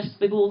here just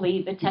with all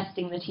the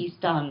testing that he's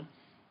done.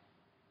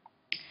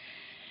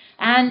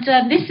 And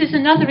this is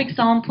another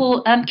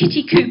example,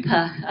 Kitty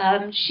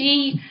Cooper.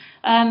 She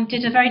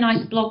did a very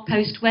nice blog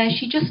post where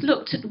she just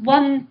looked at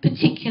one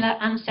particular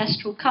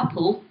ancestral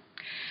couple,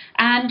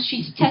 and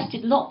she's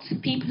tested lots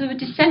of people who are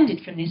descended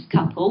from this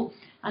couple.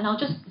 And I'll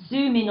just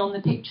zoom in on the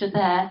picture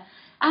there.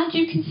 And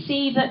you can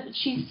see that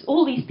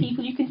all these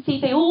people, you can see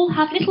they all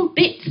have little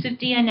bits of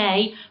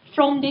DNA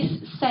from this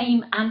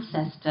same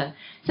ancestor.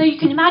 So you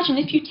can imagine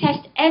if you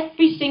test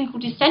every single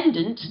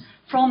descendant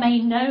from a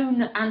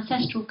known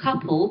ancestral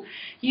couple,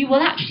 you will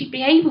actually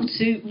be able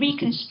to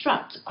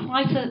reconstruct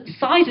quite a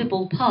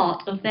sizable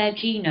part of their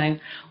genome.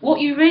 What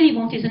you really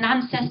want is an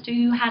ancestor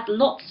who had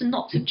lots and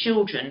lots of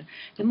children.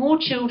 The more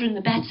children,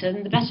 the better,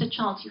 and the better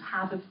chance you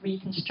have of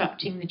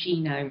reconstructing the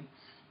genome.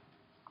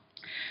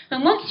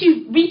 And once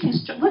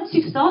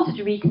you've started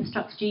to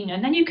reconstruct the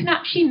genome, then you can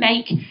actually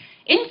make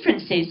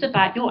inferences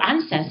about your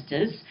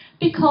ancestors,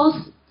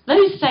 because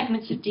those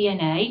segments of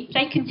DNA,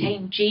 they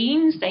contain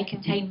genes, they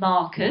contain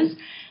markers,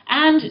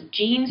 and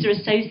genes are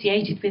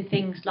associated with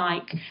things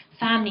like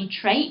family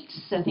traits,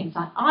 so things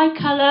like eye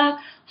colour,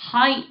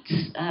 height,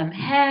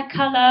 hair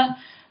colour,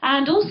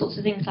 and all sorts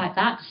of things like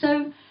that.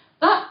 So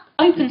that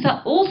opens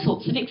up all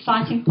sorts of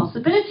exciting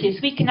possibilities.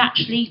 We can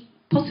actually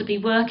possibly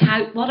work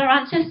out what our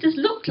ancestors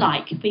looked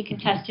like if we can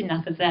test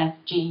enough of their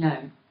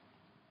genome.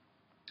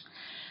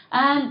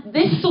 And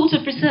this sort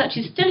of research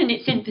is still in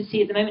its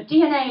infancy at the moment.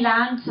 DNA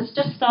Land has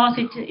just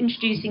started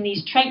introducing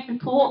these trait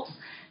reports.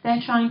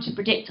 They're trying to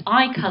predict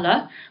eye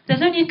colour.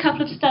 There's only a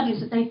couple of studies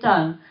that they've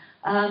done.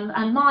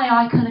 And my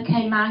eye colour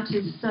came out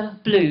as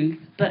blue,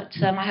 but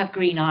I have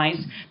green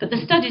eyes. But the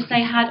studies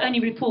they had only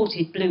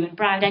reported blue and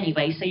brown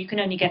anyway, so you can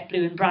only get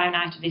blue and brown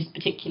out of this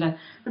particular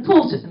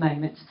report at the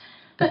moment.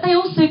 But they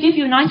also give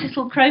you a nice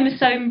little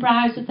chromosome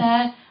browser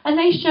there, and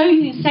they show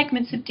you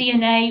segments of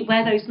DNA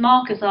where those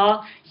markers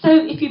are. So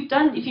if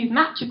you've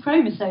mapped your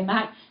chromosome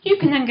out, you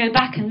can then go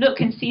back and look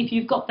and see if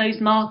you've got those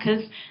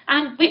markers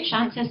and which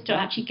ancestor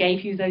actually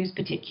gave you those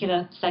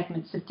particular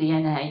segments of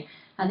DNA.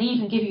 And they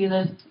even give you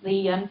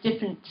the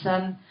different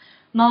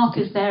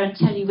markers there and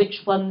tell you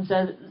which ones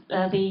are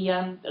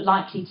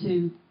likely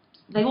to.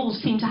 They all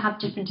seem to have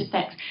different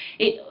effects.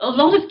 A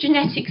lot of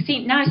genetics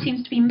now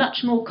seems to be much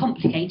more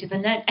complicated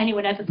than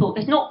anyone ever thought.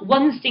 There's not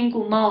one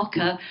single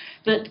marker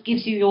that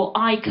gives you your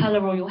eye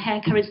colour or your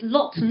hair colour. It's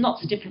lots and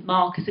lots of different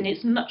markers, and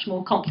it's much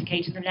more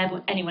complicated than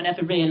anyone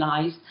ever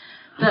realised.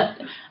 But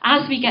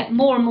as we get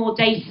more and more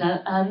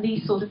data,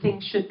 these sort of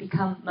things should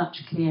become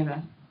much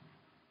clearer.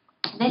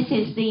 This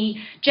is the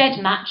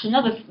GEDmatch,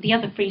 the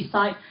other free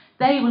site.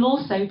 They will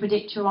also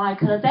predict your eye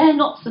colour. They're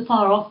not so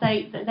far off.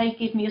 They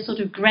give me a sort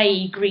of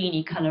grey,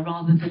 greeny colour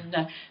rather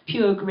than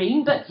pure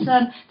green, but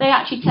they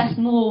actually test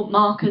more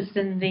markers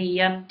than the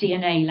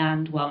DNA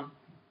Land one.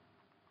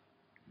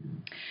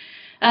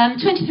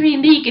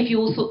 23andMe give you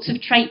all sorts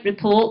of trait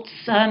reports,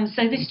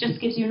 so this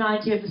just gives you an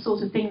idea of the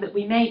sort of thing that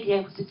we may be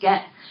able to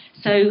get.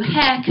 So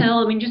hair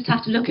curl, I mean, just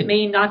have to look at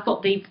me, and I've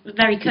got the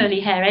very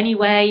curly hair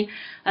anyway.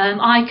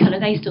 Eye colour,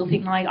 they still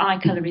think my eye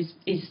colour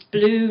is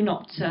blue,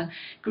 not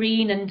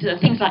green, and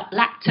things like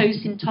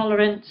lactose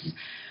intolerance.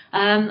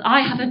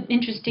 I have an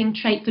interesting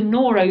trait for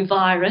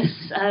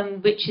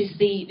norovirus, which is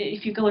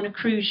if you go on a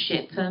cruise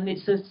ship,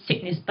 it's a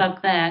sickness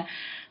bug there.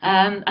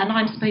 And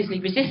I'm supposedly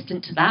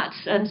resistant to that,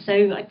 and so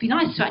it'd be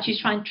nice to actually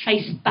try and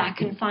trace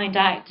back and find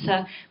out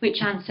which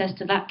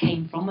ancestor that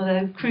came from,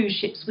 although cruise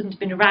ships wouldn't have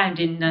been around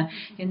in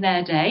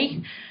their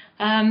day.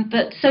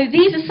 But so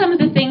these are some of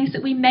the things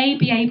that we may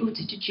be able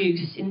to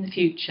deduce in the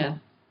future.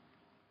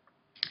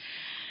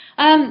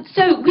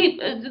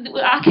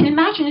 I can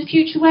imagine a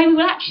future where we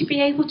will actually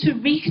be able to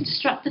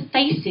reconstruct the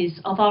faces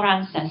of our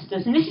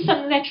ancestors, and this is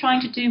something they're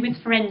trying to do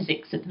with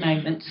forensics at the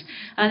moment.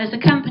 There's a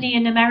company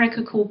in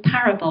America called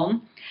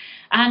Parabon,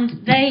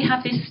 and they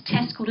have this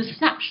test called a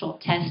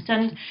snapshot test,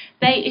 and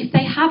if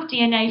they have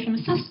DNA from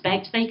a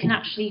suspect, they can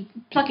actually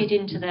plug it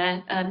into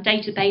their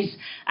database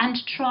and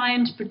try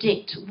and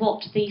predict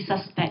what the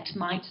suspect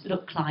might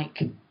look like.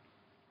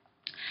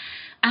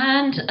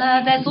 And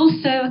there's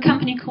also a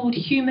company called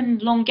Human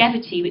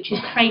Longevity, which is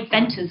Craig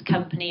Venter's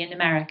company in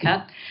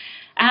America.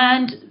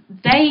 And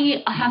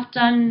they've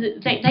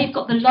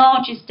got the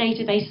largest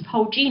database of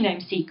whole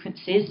genome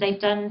sequences. They've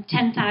done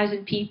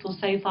 10,000 people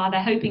so far.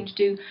 They're hoping to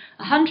do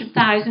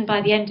 100,000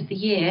 by the end of the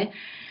year.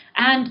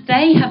 And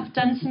they have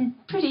done some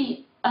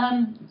pretty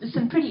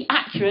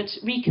accurate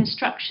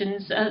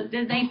reconstructions.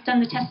 They've done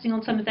the testing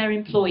on some of their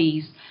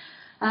employees.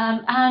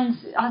 And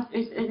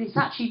it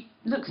actually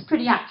looks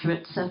pretty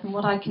accurate from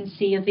what I can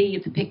see of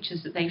the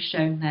pictures that they've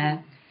shown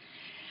there.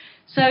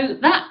 So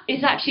that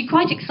is actually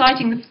quite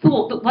exciting, the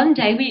thought that one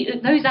day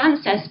those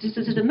ancestors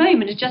that at the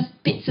moment are just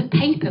bits of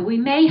paper, we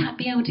may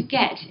be able to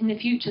get in the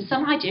future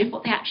some idea of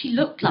what they actually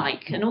looked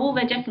like and all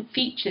their different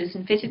features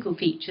and physical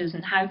features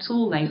and how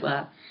tall they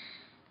were.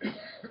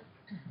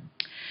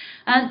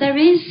 And there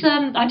is,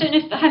 I don't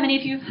know how many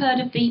of you have heard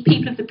of the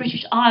People of the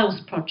British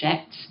Isles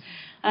project.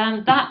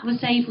 That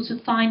was able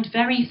to find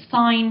very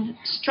fine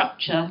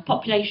structure,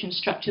 population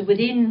structure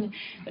within,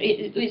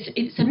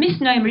 it's a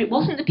misnomer, it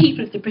wasn't the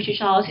people of the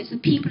British Isles, it's the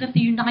people of the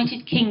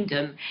United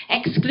Kingdom,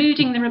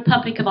 excluding the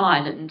Republic of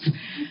Ireland.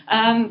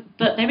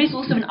 But there is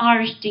also an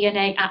Irish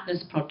DNA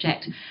Atlas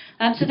project.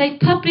 So they've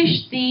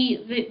published the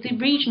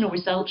regional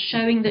results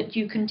showing that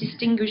you can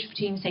distinguish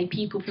between, say,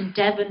 people from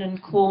Devon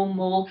and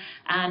Cornwall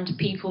and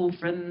people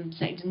from,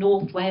 say,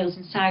 North Wales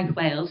and South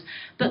Wales.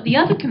 But the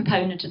other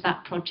component of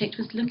that project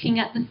was looking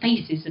at the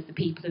faces of the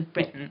people of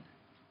Britain.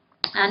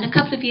 And a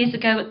couple of years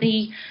ago at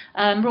the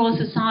Royal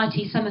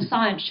Society Summer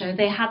Science Show,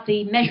 they had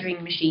the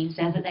measuring machines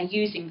there that they're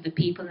using with the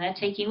people, and they're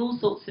taking all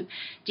sorts of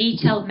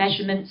detailed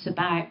measurements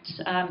about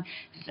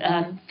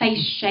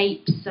face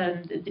shapes,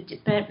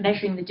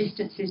 measuring the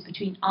distances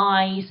between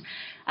eyes,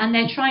 and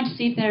they're trying to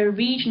see if there are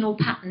regional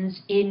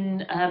patterns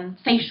in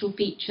facial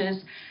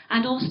features,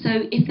 and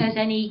also if there's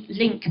any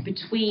link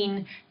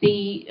between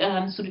the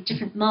sort of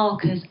different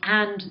markers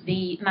and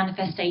the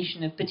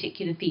manifestation of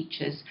particular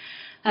features.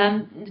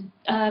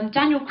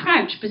 Daniel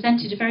Crouch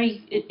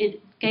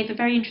gave a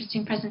very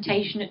interesting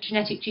presentation at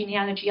Genetic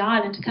Genealogy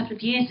Ireland a couple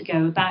of years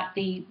ago about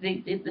the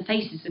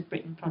Faces of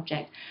Britain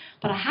project,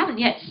 but I haven't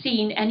yet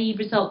seen any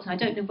results, and I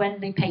don't know when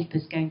the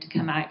paper's going to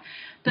come out.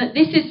 But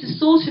this is the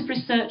sort of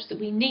research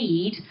that we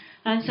need,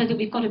 so that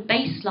we've got a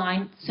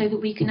baseline so that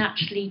we can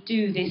actually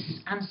do this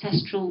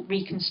ancestral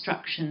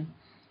reconstruction.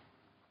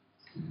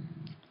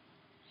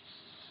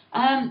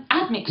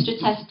 Admixture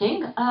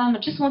testing. I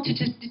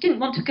didn't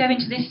want to go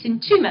into this in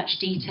too much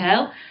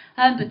detail,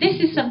 but this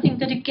is something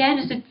that again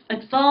has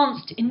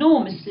advanced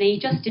enormously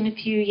just in a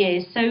few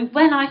years. So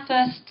when I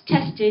first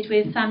tested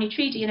with family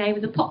tree DNA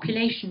with a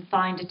population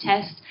finder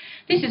test,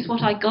 this is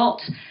what I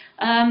got.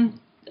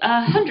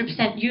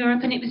 100%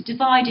 Europe, and it was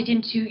divided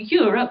into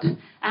Europe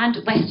and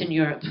Western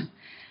Europe,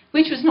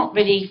 which was not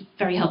really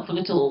very helpful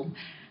at all.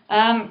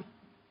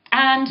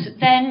 And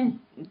then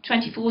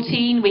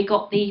 2014 we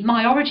got the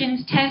My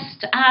Origins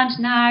test, and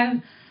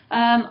now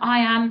I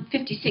am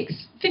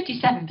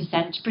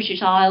 57%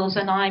 British Isles,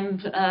 and I'm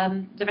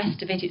the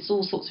rest of it's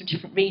all sorts of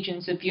different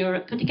regions of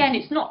Europe. But again,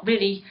 it's not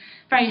really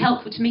very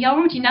helpful to me. I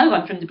already know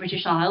I'm from the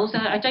British Isles.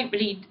 I don't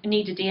really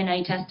need a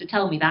DNA test to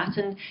tell me that,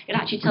 and it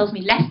actually tells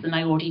me less than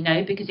I already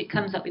know because it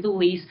comes up with all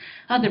these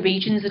other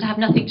regions that have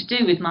nothing to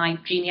do with my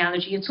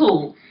genealogy at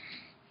all.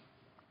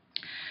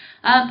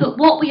 But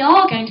what we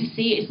are going to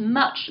see is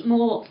much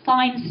more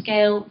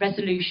fine-scale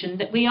resolution,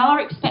 that we are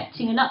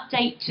expecting an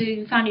update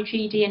to Family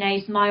Tree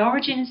DNA's My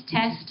Origins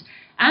test.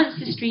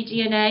 Ancestry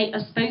DNA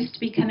are supposed to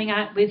be coming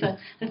out with a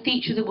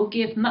feature that will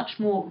give much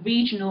more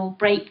regional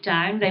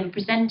breakdown. They were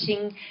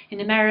presenting in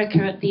America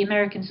at the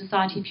American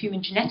Society of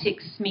Human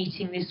Genetics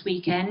meeting this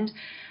weekend.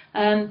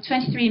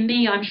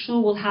 23andMe, I'm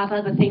sure, will have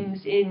other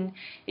things in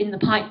the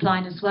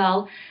pipeline as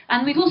well.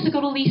 And we've also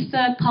got all these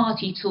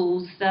third-party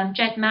tools,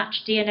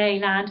 GEDmatch, DNA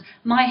Land.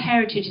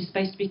 MyHeritage is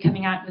supposed to be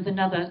coming out with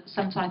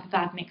some type of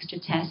admixture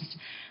test.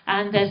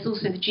 And there's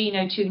also the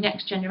Geno2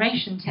 Next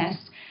Generation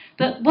test.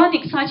 But one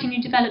exciting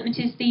new development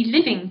is the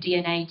living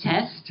DNA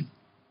test,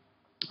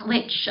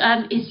 which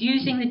is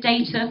using the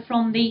data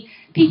from the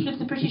People of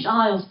the British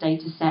Isles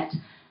data set.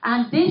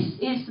 And this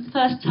is the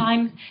first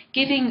time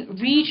giving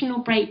regional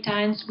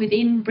breakdowns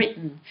within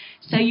Britain.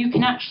 So you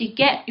can actually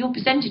get your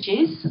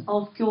percentages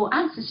of your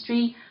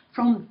ancestry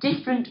from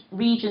different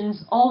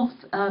regions of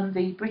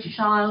the British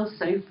Isles,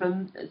 so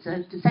from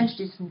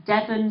percentages from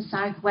Devon,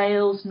 South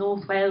Wales,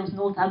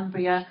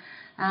 Northumbria,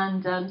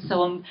 and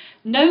so on.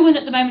 No one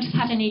at the moment has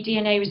had any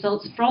DNA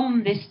results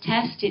from this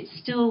test.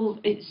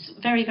 It's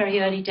very, very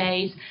early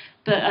days,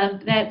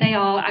 but they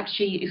are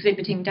actually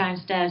exhibiting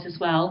downstairs as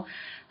well.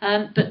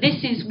 But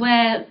this is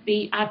where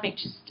the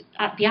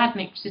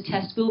admixture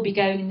test will be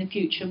going in the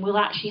future, and we'll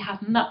actually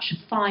have much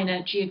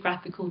finer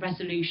geographical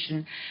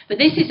resolution. But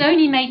this is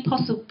only made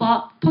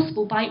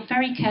possible by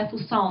very careful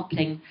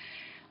sampling.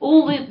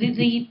 All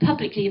the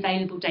publicly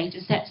available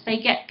data sets, they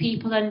get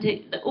people, and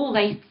all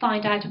they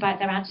find out about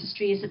their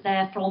ancestry is that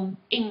they're from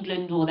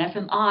England, or they're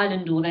from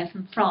Ireland, or they're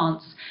from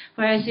France.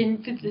 Whereas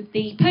in the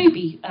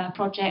POBI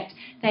project,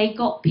 they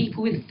got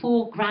people with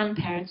 4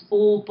 grandparents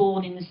all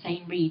born in the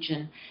same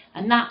region.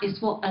 And that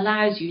is what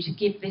allows you to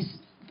give this,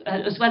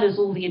 as well as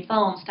all the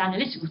advanced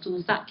analytical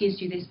tools, that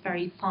gives you this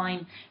very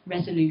fine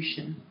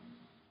resolution.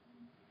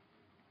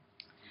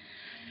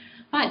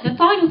 Right, the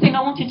final thing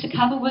I wanted to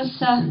cover was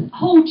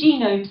whole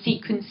genome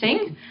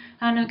sequencing,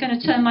 and I'm going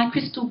to turn my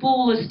crystal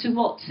ball as to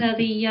what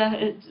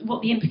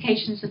the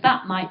implications of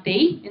that might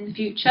be in the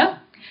future.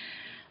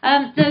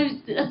 At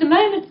the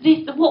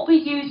moment, what we're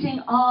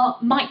using are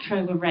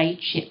microarray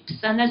chips,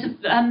 and there's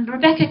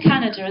Rebecca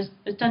Canada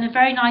has done a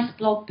very nice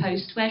blog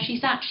post where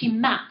she's actually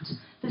mapped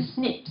the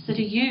SNPs that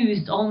are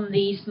used on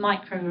these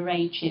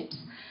microarray chips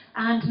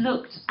and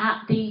looked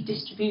at the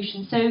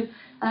distribution. So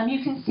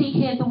you can see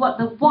here the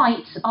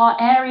white are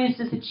areas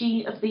of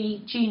the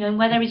genome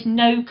where there is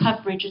no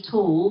coverage at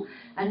all,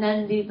 and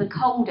then the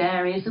cold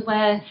areas are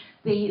where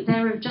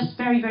there are just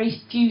very,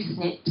 very few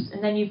SNPs,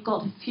 and then you've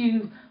got a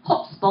few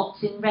hot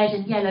spots in red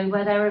and yellow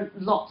where there are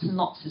lots and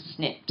lots of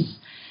SNPs.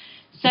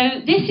 So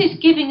this is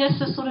giving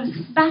us a sort of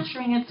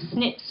smattering of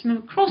SNPs from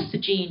across the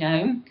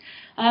genome,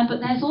 but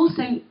there's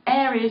also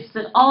areas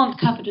that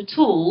aren't covered at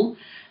all.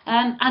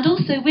 And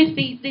also with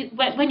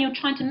when you're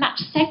trying to match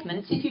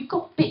segments, if you've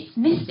got bits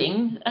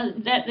missing,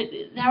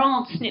 there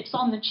aren't SNPs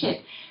on the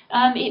chip,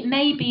 it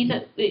may be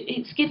that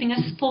it's giving us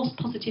false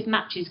positive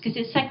matches because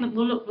the segment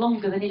will look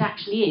longer than it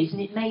actually is,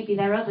 and it may be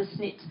there are other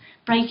SNPs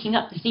breaking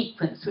up the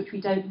sequence which we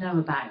don't know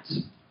about.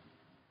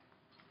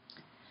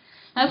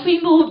 Now if we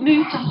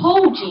move to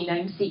whole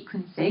genome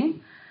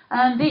sequencing,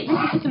 this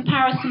is a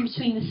comparison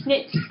between the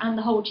SNPs and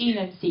the whole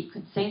genome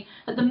sequencing.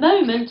 At the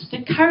moment,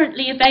 the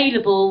currently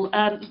available,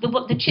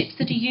 the chips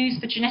that are used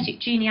for genetic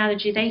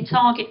genealogy, they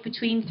target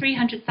between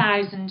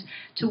 300,000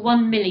 to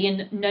 1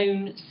 million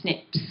known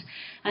SNPs.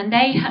 And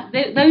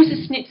those are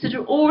SNPs that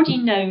are already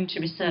known to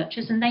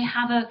researchers, and they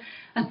have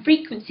a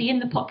frequency in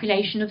the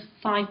population of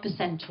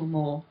 5% or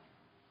more.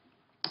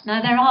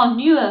 Now, there are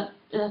newer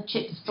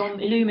chips from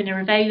Illumina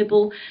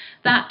available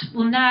that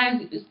will now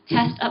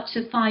test up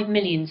to 5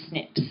 million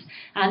SNPs,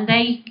 and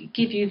they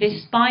give you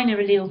this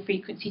binary allele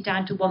frequency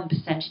down to 1%,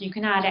 and you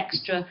can add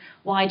extra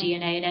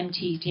Y-DNA and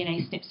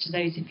mtDNA SNPs to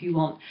those if you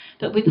want.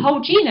 But with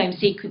whole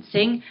genome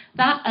sequencing,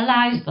 that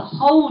allows the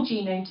whole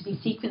genome to be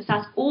sequenced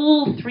as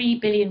all 3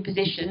 billion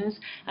positions,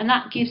 and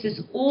that gives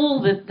us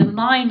all the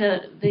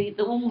minor,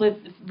 all the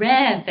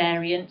rare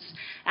variants,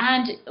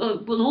 and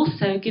will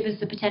also give us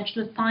the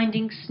potential of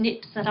finding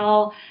SNPs that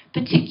are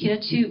particular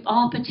to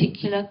our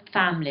particular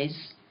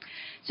families.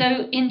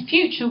 So in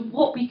future,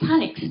 what we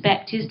can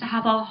expect is to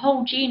have our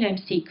whole genome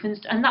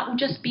sequenced, and that will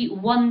just be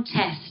one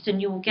test,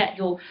 and you'll get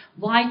your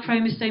Y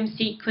chromosome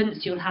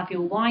sequence, you'll have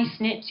your Y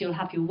SNPs, you'll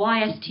have your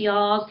Y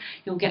STRs,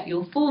 you'll get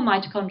your full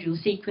mitochondrial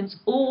sequence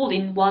all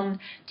in one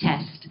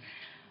test.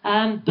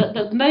 But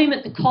at the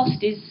moment, the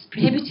cost is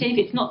prohibitive.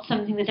 It's not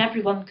something that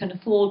everyone can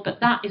afford, but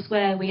that is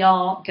where we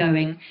are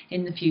going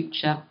in the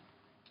future.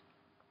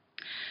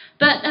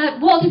 But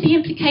what are the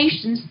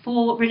implications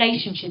for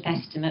relationship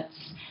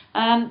estimates?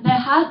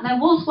 There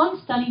was one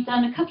study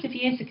done a couple of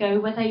years ago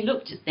where they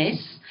looked at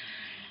this,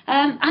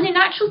 and in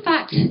actual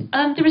fact,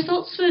 the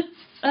results were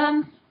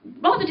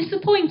rather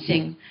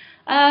disappointing.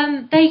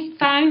 They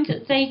found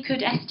that they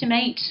could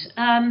estimate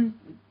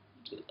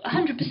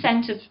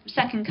 100% of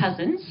second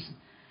cousins,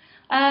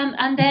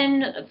 and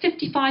then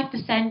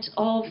 55%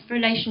 of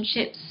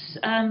relationships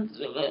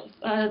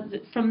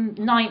from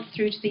 9th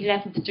through to the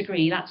 11th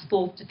degree, that's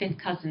 4th to 5th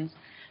cousins.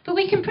 But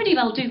we can pretty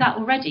well do that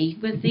already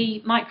with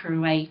the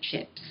microarray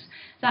chips.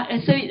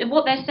 So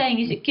what they're saying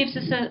is it gives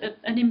us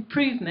an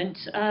improvement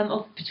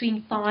of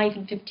between 5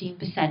 and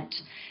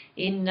 15%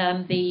 in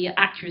the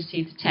accuracy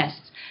of the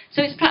tests.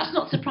 So it's perhaps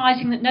not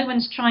surprising that no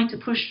one's trying to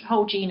push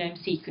whole genome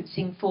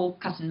sequencing for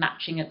cousin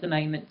matching at the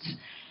moment.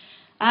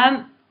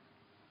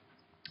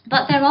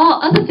 But there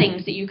are other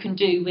things that you can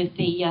do with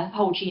the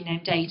whole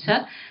genome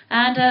data,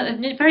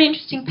 and a very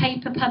interesting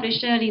paper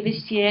published earlier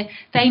this year,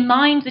 they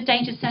mined the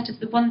data set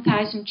of the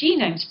 1000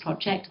 Genomes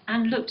project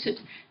and looked at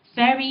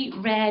very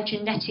rare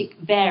genetic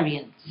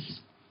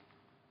variants.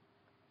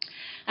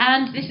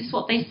 And this is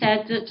what they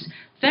said, that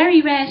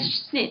very rare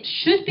SNPs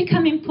should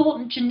become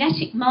important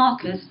genetic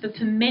markers for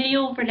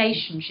familial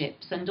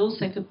relationships and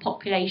also for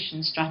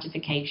population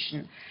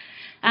stratification.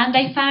 And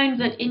they found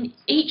that in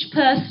each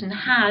person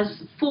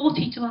has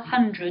 40 to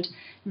 100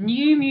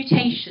 new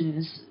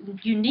mutations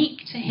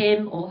unique to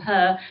him or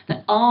her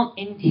that aren't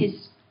in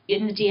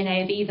the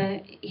DNA of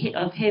either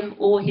of him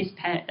or his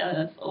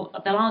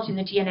that aren't in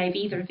the DNA of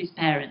either of his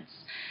parents.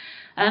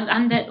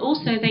 And that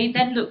also they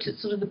then looked at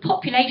sort of the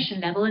population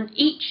level, and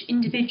each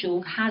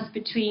individual has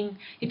between,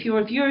 if you're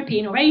of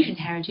European or Asian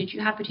heritage, you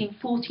have between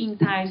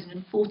 14,000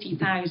 and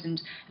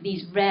 40,000 of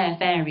these rare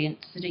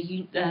variants that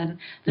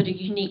are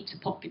unique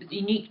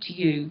to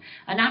you.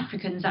 And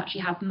Africans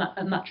actually have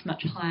a much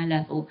higher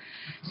level.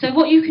 So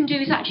what you can do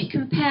is actually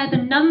compare the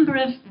number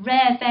of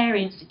rare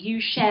variants that you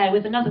share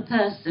with another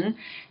person.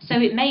 So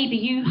it may be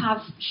you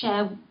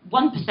share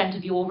 1%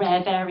 of your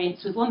rare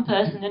variants with one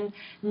person and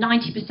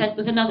 90%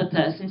 with another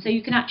person. So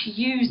you can actually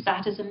use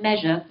that as a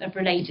measure of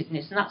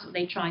relatedness, and that's what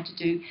they tried to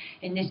do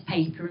in this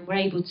paper, and were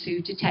able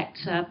to detect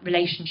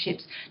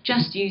relationships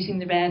just using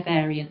the rare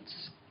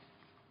variants.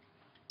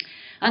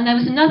 And there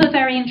was another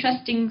very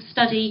interesting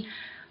study.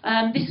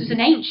 This was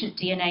an ancient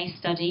DNA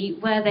study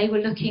where they were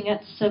looking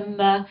at some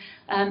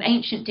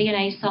ancient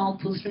DNA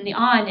samples from the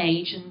Iron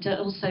Age and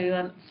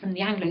also from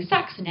the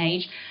Anglo-Saxon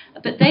Age.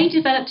 But they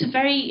developed a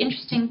very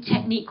interesting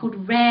technique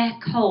called rare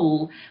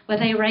coal, where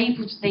they were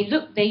able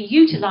to, they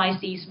utilised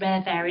these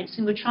rare variants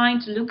and were trying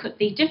to look at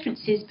the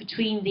differences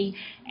between the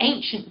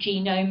ancient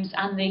genomes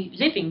and the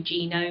living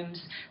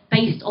genomes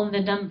based on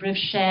the number of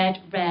shared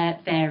rare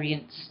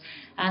variants.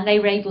 And they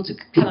were able to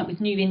come up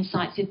with new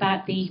insights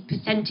about the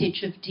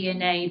percentage of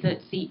DNA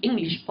that the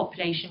English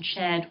population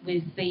shared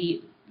with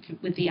the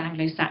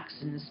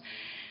Anglo-Saxons.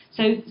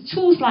 So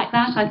tools like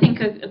that, I think,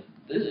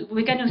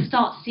 we're going to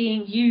start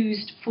seeing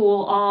used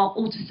for our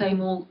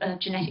autosomal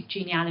genetic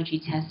genealogy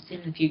tests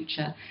in the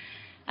future.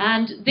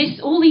 And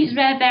all these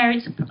rare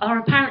variants are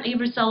apparently a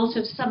result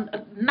of some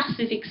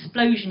massive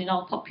explosion in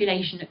our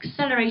population,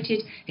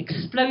 accelerated,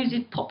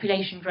 explosive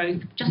population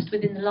growth just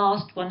within the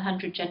last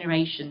 100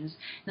 generations,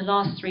 in the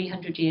last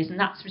 300 years, and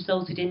that's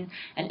resulted in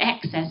an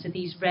excess of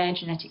these rare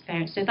genetic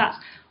variants. So that's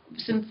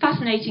some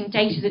fascinating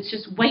data that's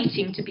just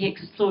waiting to be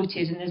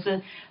exploited, and there's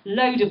a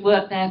load of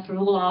work there for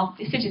all our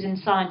citizen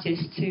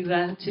scientists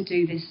to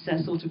do this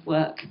sort of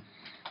work.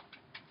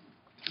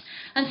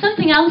 And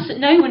something else that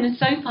no one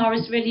so far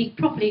has really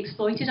properly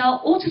exploited are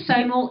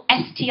autosomal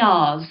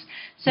STRs.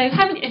 So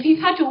if you've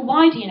had your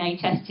Y DNA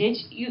tested,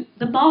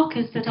 the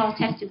markers that are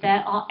tested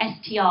there are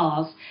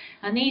STRs.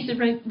 And these are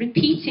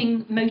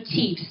repeating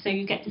motifs, so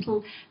you get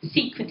little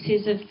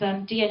sequences of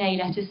DNA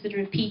letters that are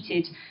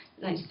repeated,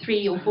 like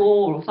 3 or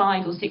 4 or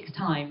 5 or 6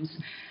 times.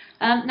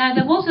 Now,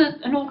 there was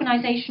an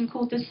organisation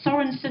called the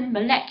Sorensen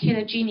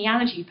Molecular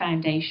Genealogy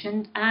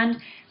Foundation, and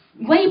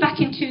way back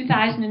in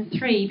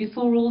 2003,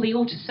 before all the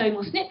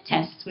autosomal SNP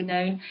tests were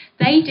known,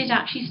 they did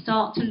actually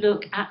start to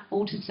look at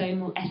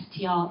autosomal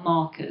STR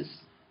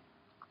markers.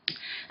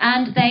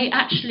 And they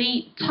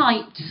actually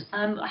typed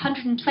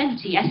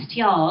 120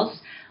 STRs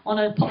on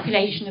a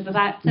population of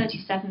about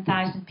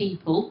 37,000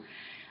 people.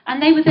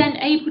 And they were then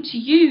able to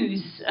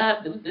use,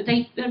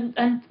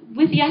 and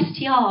with the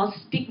STRs,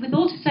 with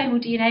autosomal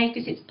DNA,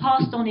 because it's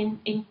passed on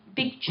in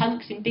big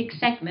chunks, in big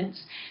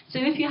segments, so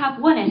if you have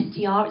one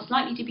STR, it's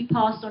likely to be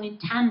passed on in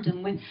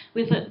tandem with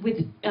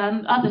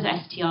other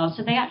STRs.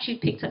 So they actually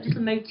picked up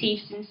little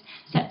motifs in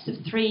sets of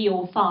 3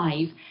 or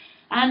 5.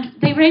 And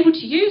they were able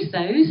to use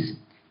those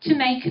to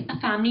make a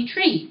family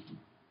tree.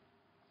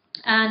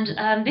 And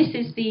this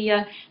is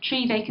the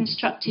tree they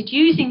constructed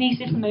using these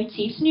little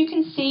motifs. And you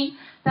can see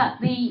that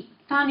the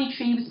family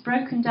tree was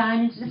broken down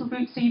into little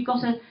groups. So you've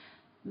got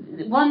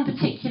one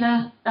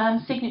particular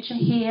signature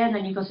here, and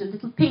then you've got a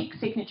little pink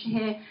signature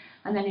here,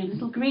 and then a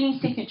little green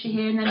signature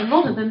here, and then a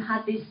lot of them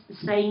had the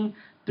same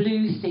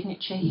blue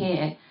signature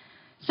here.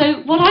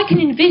 So what I can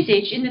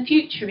envisage in the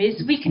future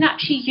is we can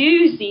actually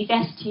use these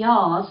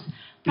STRs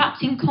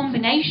perhaps in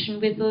combination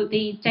with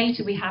the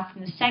data we have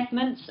from the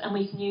segments, and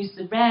we can use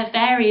the rare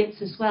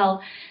variants as well.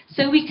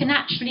 So we can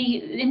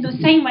actually, in the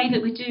same way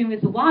that we're doing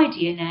with the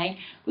Y-DNA,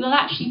 we'll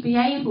actually be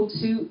able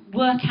to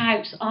work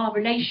out our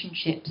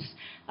relationships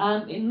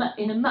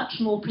in a much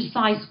more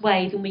precise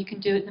way than we can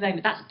do at the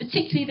moment. That's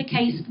particularly the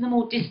case for the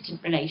more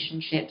distant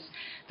relationships.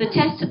 The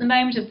tests at the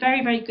moment are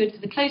very, very good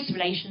for the closer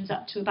relations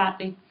up to about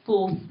the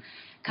 4th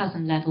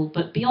cousin level,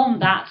 but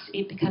beyond that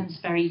it becomes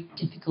very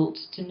difficult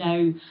to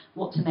know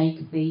what to make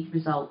of the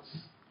results.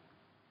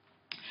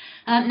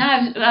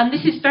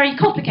 This is very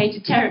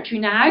complicated territory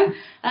now.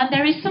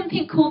 There is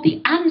something called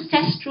the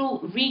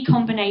ancestral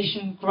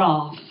recombination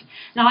graph.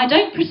 Now I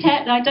don't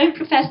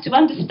profess to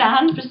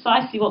understand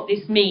precisely what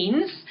this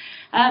means,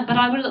 but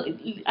I will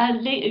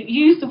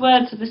use the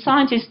words of the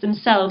scientists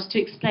themselves to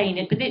explain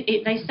it. But they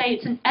say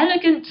it's an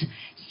elegant,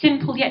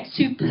 simple yet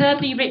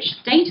superbly rich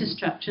data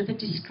structure that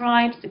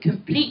describes the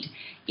complete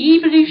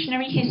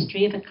evolutionary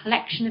history of a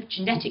collection of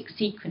genetic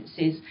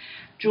sequences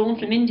drawn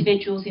from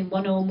individuals in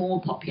one or more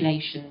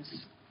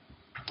populations.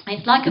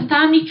 It's like a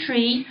family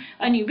tree,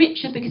 only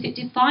richer because it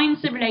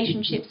defines the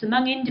relationships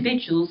among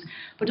individuals,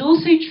 but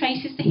also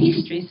traces the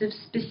histories of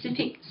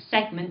specific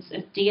segments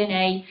of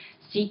DNA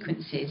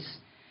sequences.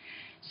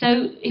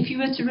 So if you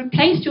were to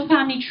replace your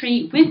family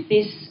tree with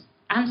this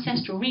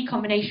ancestral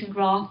recombination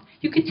graph,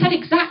 you could tell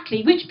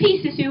exactly which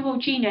pieces of your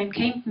genome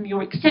came from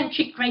your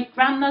eccentric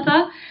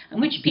great-grandmother and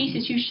which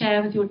pieces you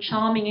share with your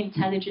charming,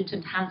 intelligent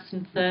and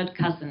handsome third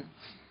cousin.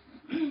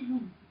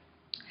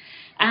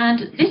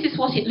 And this is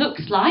what it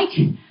looks like.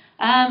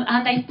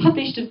 And they've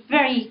published a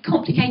very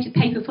complicated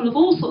paper full of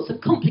all sorts of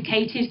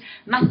complicated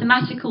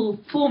mathematical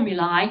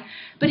formulae.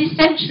 But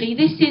essentially,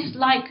 this is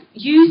like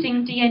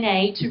using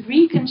DNA to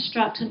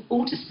reconstruct an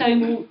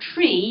autosomal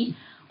tree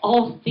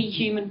of the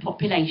human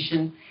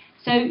population.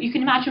 So you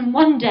can imagine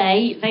one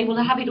day they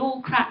will have it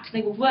all cracked,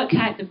 they will work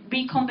out the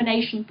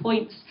recombination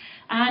points,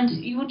 and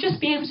you will just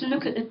be able to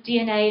look at the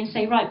DNA and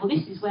say, right, well,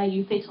 this is where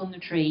you fit on the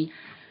tree.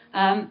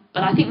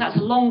 But I think that's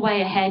a long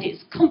way ahead.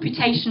 It's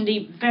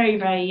computationally very,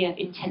 very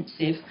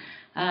intensive,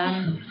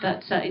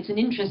 but it's an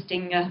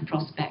interesting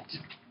prospect.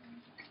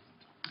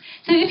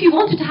 So if you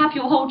wanted to have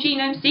your whole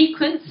genome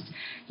sequenced,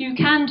 you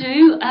can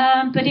do,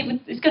 but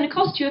it's going to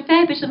cost you a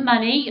fair bit of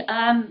money.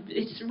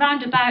 It's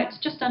around about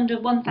just under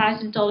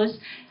 $1,000.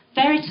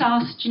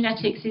 Veritas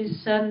Genetics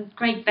is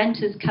Greg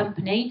Venter's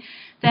company.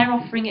 They're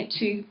offering it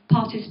to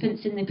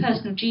participants in the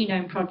Personal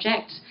Genome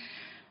Project.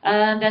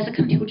 There's a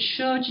company called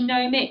Sure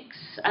Genomics.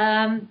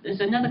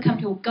 There's another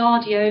company called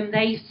Guardiome.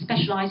 They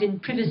specialise in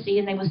privacy,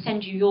 and they will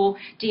send you your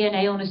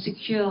DNA on a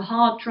secure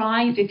hard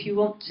drive if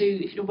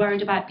you're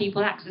worried about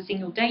people accessing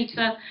your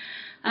data.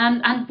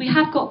 And we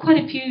have got quite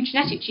a few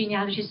genetic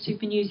genealogists who've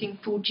been using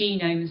full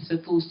genomes for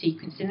full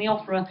sequencing. They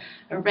offer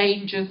a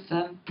range of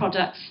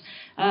products,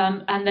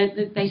 and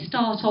they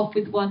start off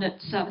with one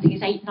at I think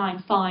it's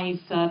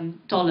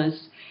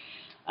 $895.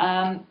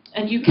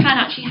 And you can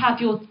actually have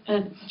your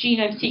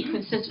genome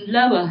sequenced at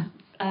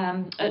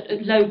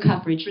low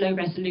coverage, low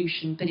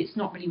resolution, but it's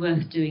not really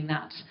worth doing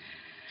that.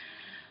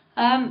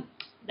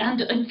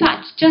 And in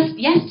fact, just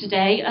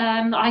yesterday,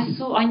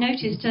 I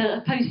noticed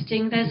a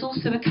posting. There's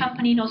also a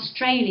company in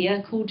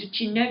Australia called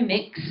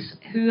Genomics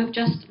who have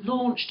just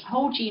launched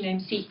whole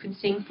genome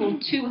sequencing for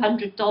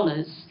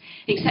 $200.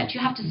 Except you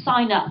have to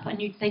sign up, and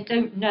they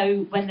don't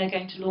know when they're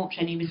going to launch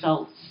any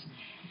results.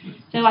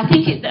 So I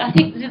think the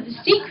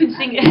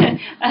sequencing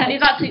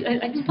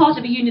it's part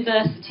of a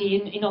university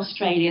in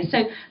Australia.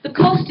 So the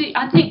cost,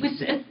 I think,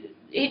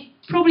 it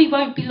probably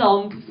won't be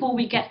long before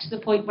we get to the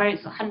point where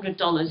it's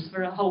 $100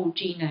 for a whole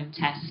genome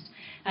test.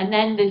 And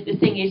then the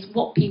thing is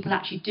what people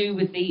actually do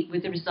with the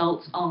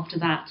results after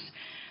that.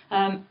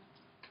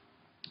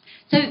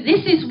 So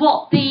this is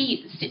what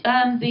the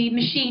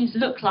machines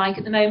look like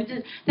at the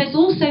moment. There's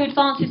also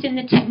advances in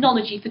the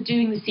technology for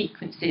doing the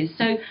sequences.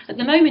 So at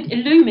the moment,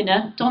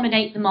 Illumina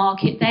dominate the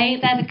market. They're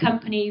the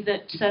company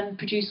that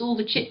produce all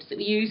the chips that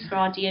we use for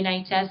our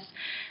DNA tests.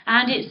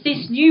 And it's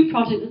this new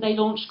product that they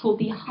launched called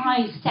the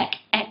HiSec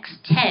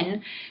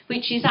X10,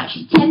 which is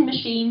actually 10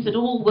 machines that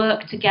all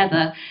work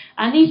together.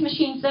 And these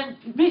machines are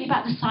really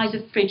about the size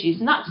of fridges.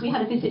 And we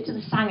had a visit to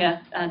the Sanger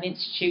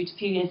Institute a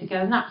few years ago,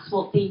 and that's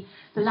what the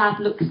lab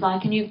looks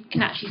like. And you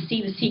can actually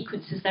see the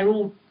sequences. They're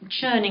all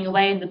churning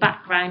away in the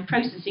background,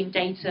 processing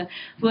data,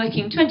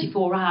 working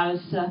 24 hours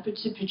to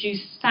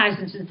produce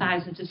thousands and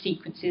thousands of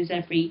sequences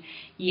every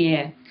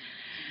year.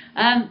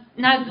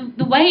 Now,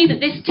 the way that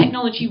this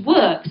technology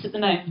works at the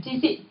moment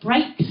is it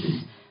breaks.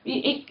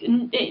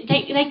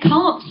 They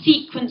can't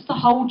sequence the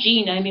whole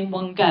genome in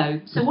one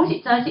go. So what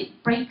it does, it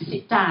breaks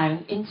it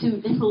down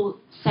into little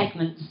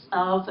segments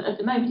of, at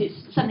the moment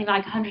it's something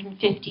like 150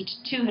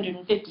 to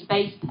 250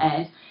 base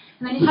pairs.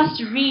 And then it has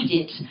to read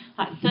it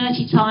like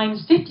 30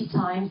 times, 50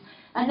 times.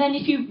 And then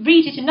if you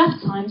read it enough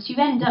times, you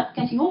end up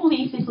getting all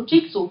these little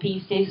jigsaw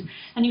pieces,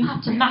 and you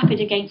have to map it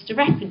against a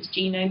reference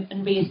genome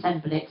and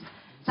reassemble it.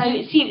 So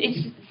it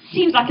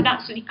seems like an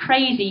absolutely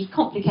crazy,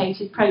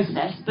 complicated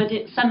process, but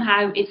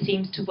somehow it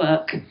seems to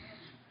work.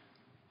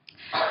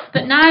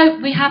 But now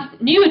we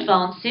have new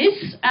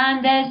advances,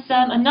 and there's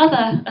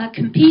another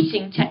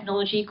competing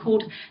technology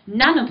called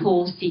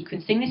nanopore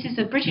sequencing. This is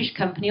a British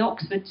company,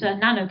 Oxford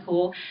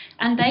Nanopore,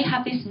 and they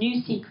have this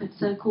new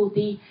sequencer called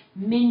the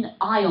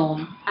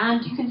MinION.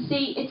 And you can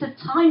see it's a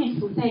tiny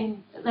little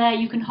thing there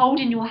you can hold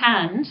in your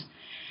hand.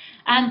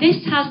 And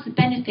this has the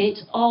benefit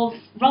of,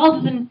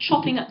 rather than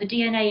chopping up the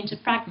DNA into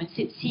fragments,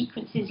 it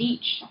sequences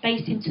each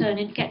base in turn,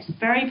 and it gets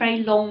very,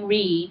 very long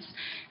reads.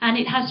 And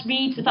it has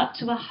reads of up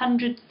to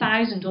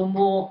 100,000 or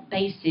more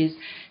bases.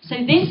 So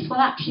this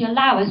will actually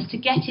allow us to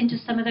get into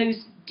some of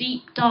those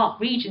deep, dark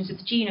regions of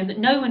the genome that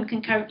no one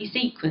can currently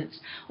sequence.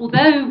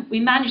 Although we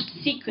managed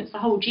to sequence the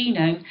whole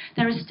genome,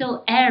 there are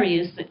still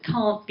areas that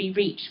can't be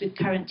reached with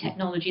current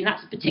technology, and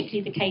that's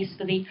particularly the case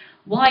for the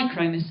Y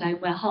chromosome,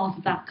 where half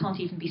of that can't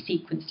even be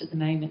sequenced at the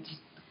moment.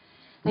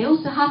 They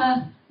also have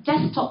a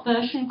desktop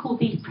version called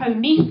the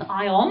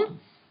PromethION,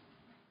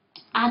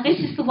 and this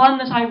is the one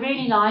that I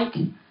really like,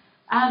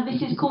 and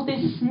this is called the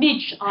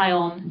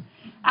SmidgeION.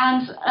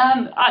 And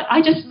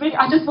I just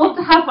want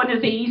to have one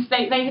of these.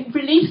 They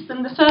released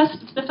them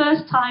the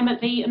first time at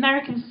the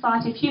American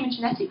Society of Human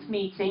Genetics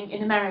meeting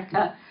in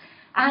America.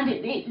 And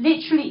it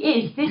literally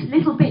is this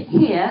little bit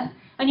here,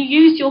 and you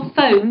use your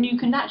phone, you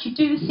can actually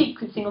do the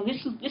sequencing on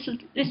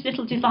this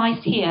little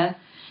device here.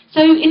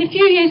 So in a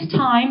few years'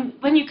 time,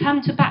 when you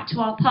come back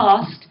to our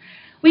past,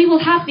 we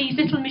will have these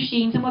little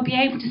machines, and we'll be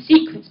able to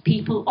sequence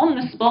people on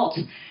the spot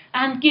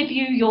and give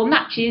you your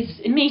matches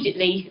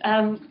immediately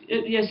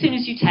as soon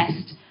as you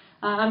test.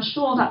 I'm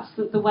sure that's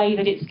the way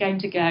that it's going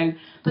to go.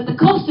 But the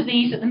cost of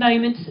these at the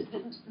moment,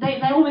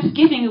 they're almost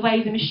giving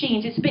away the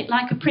machines. It's a bit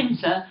like a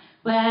printer,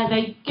 where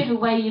they give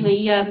away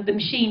the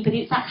machine, but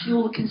it's actually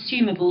all the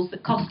consumables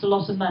that cost a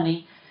lot of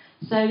money.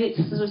 So it's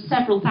sort of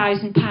several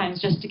thousand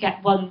pounds just to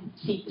get several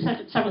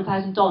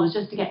 $1,000s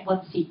just to get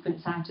one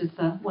sequence out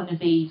of one of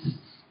these.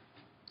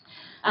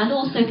 And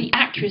also the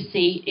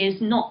accuracy is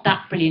not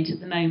that brilliant at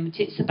the moment.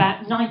 It's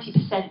about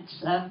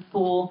 90%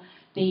 for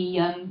the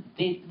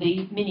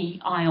mini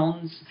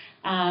ions,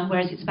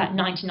 whereas it's about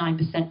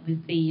 99%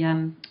 with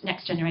the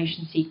next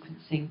generation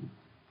sequencing.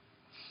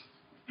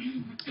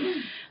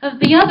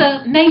 The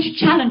other major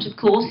challenge, of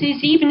course,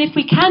 is even if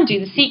we can do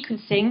the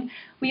sequencing,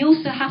 we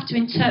also have to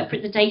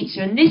interpret the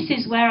data. And this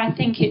is where I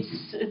think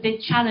the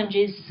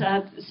challenges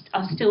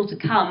are still to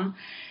come,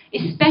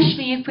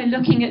 especially if we're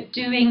looking at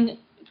doing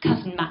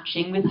cousin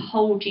matching with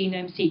whole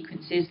genome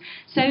sequences.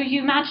 So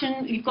you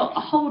imagine you've got a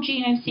whole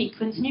genome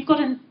sequence, and you've got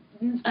to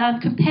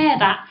compare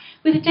that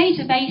with a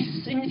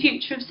database in the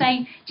future of,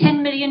 say,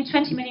 10 million,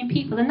 20 million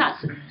people, and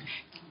that's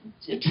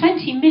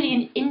 20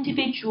 million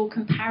individual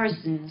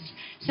comparisons.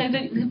 So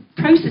the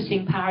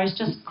processing power is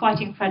just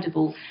quite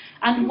incredible.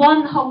 And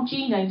one whole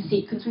genome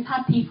sequence, we've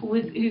had people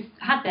who've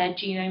had their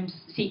genomes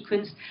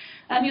sequenced,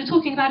 you're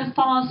talking about a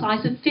file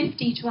size of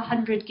 50 to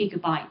 100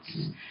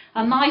 gigabytes.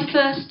 When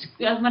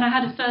I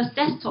had a first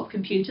desktop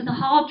computer, the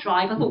hard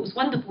drive I thought was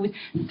wonderful with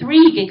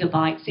 3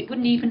 gigabytes. It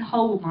wouldn't even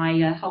hold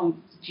my whole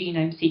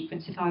genome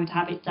sequence if I were to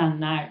have it done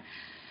now.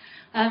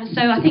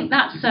 So I think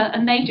that's a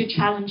major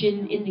challenge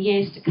in the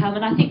years to come,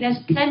 and I think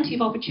there's plenty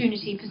of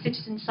opportunity for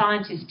citizen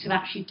scientists to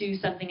actually do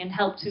something and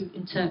help to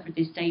interpret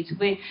this data.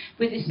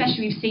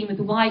 Especially we've seen with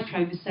the Y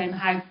chromosome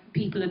how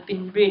people have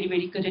been really,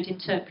 really good at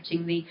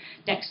interpreting the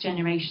next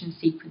generation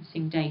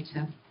sequencing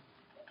data.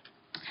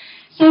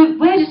 So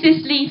where does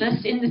this leave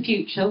us in the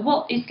future?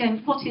 What is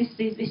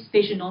this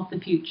vision of the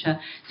future?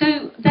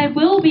 So there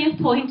will be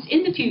a point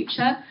in the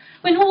future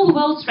when all the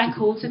world's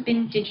records have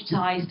been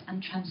digitised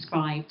and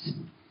transcribed.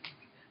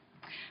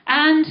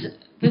 And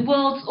the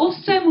world's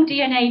autosomal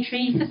DNA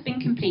tree has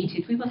been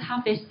completed. We will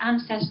have this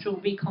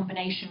ancestral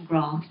recombination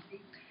graph.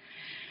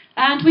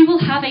 And we will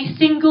have a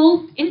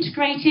single,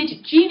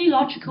 integrated,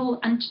 genealogical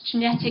and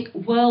genetic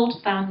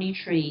world family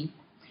tree.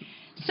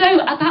 So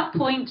at that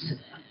point,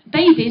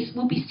 babies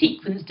will be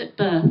sequenced at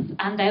birth,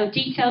 and their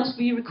details will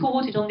be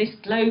recorded on this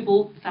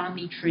global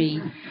family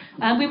tree.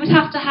 We would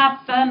have to have,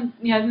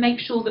 make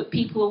sure that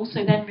people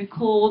also then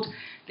record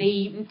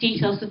the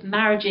details of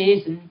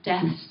marriages and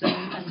deaths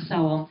and so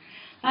on.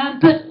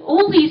 But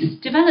all these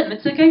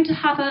developments are going to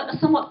have a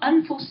somewhat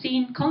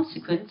unforeseen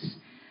consequence,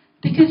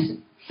 because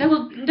there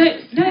will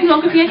no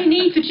longer be any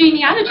need for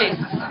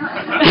genealogists.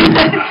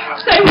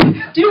 So,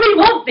 do we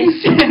want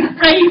this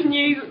brave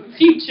new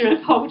future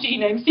of whole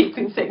genome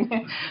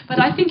sequencing? But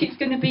I think it's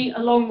going to be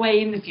a long way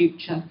in the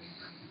future.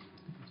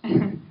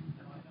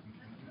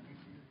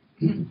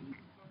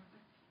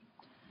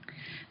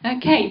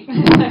 Okay.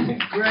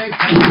 Great.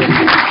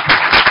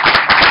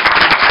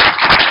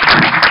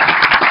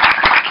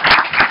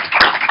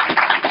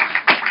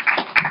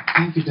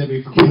 Thank you,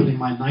 Debbie, for fueling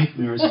my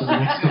nightmares for the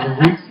next couple of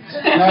weeks. We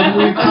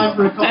have time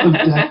for a couple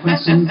of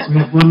questions. We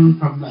have one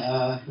from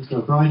Mr.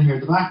 O'Brien here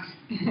at the back.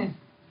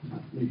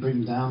 Let me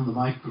bring down the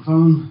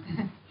microphone.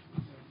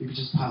 You could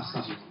just pass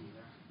that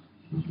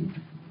along.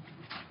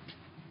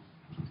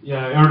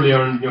 Yeah,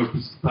 earlier in your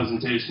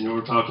presentation you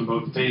were talking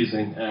about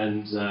phasing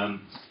and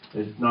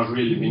it not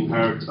really being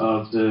part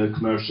of the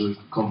commercial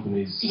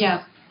companies.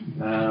 Yeah.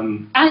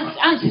 And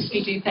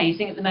we do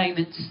phasing at the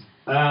moment.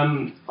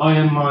 I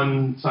am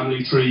on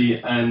Family Tree,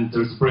 and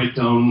there's a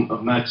breakdown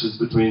of matches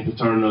between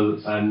paternal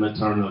and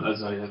maternal,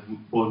 as I have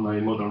both my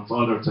mother and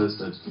father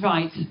tested.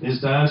 Right.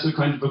 Is that a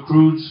kind of a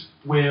crude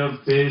way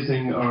of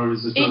phasing, or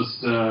is it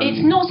just...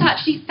 It's not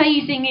actually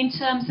phasing in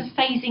terms of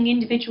phasing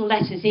individual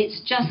letters, it's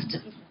just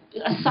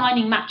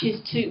assigning matches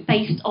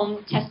based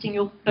on testing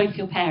both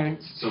your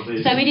parents. So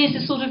it is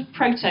a sort of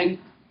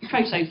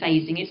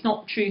proto-phasing, it's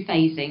not true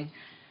phasing.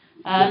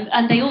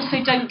 And they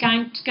also don't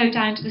go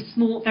down to the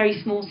very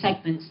small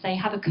segments. They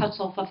have a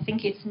cut-off, I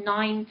think it's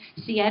 9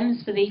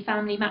 cms for the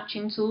family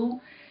matching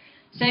tool.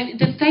 So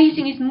the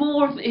phasing is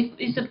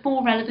of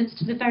more relevance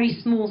to the very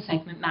small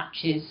segment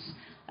matches.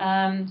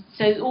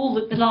 So all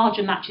the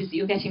larger matches that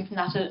you're getting from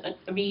that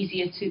are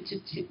easier to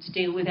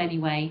deal with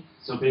anyway.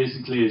 So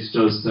basically it's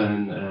just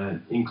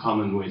an in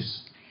common with...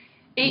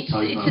 It's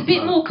a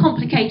bit more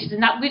complicated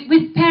than that.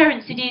 With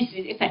parents it is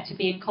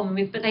effectively in common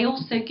with, but they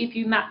also give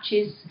you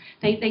matches.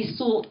 They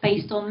sort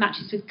based on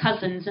matches with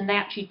cousins, and they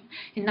actually,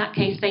 in that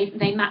case,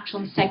 they match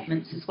on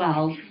segments as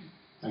well.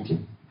 Thank you.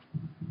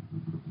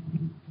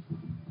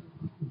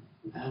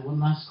 One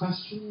last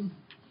question?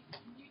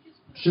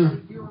 Sure. I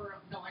just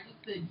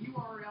the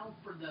URL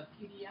for the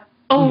PDF.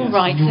 Oh, yes,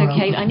 right,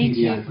 okay. I need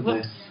PDF to... for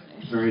the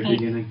very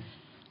beginning.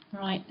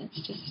 Right,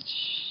 let's just...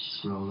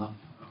 Scroll up.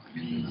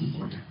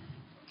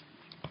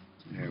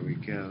 There we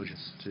go,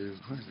 just to,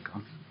 where's it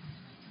gone?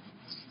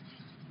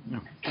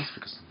 No, that's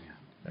because, yeah,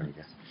 there we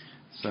go.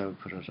 So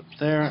put it up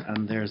there,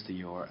 and there's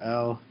the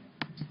URL.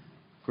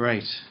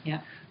 Great.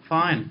 Yeah.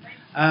 Fine.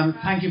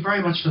 Thank you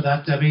very much for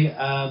that, Debbie,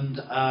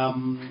 and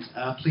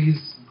please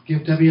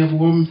give Debbie a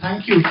warm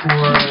thank you for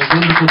a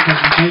wonderful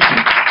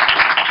presentation.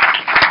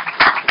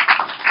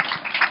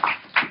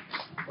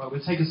 Well, we'll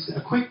take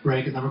a quick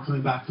break, and then we're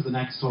coming back for the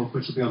next talk,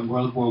 which will be on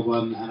World War I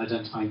and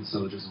identifying the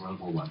soldiers in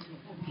World War I.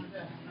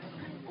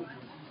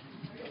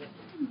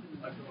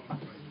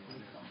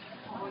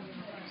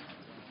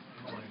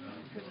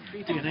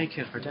 Free DNA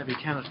kit for Debbie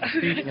Kennett for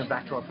feeding him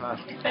back to our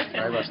past.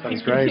 Very much, that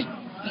was great. I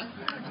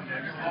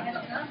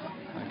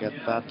get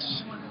that. Did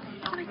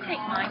I take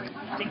mine?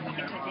 I think I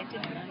did,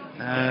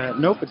 didn't I?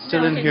 Nope, it's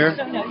still in here.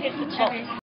 No, here's the top.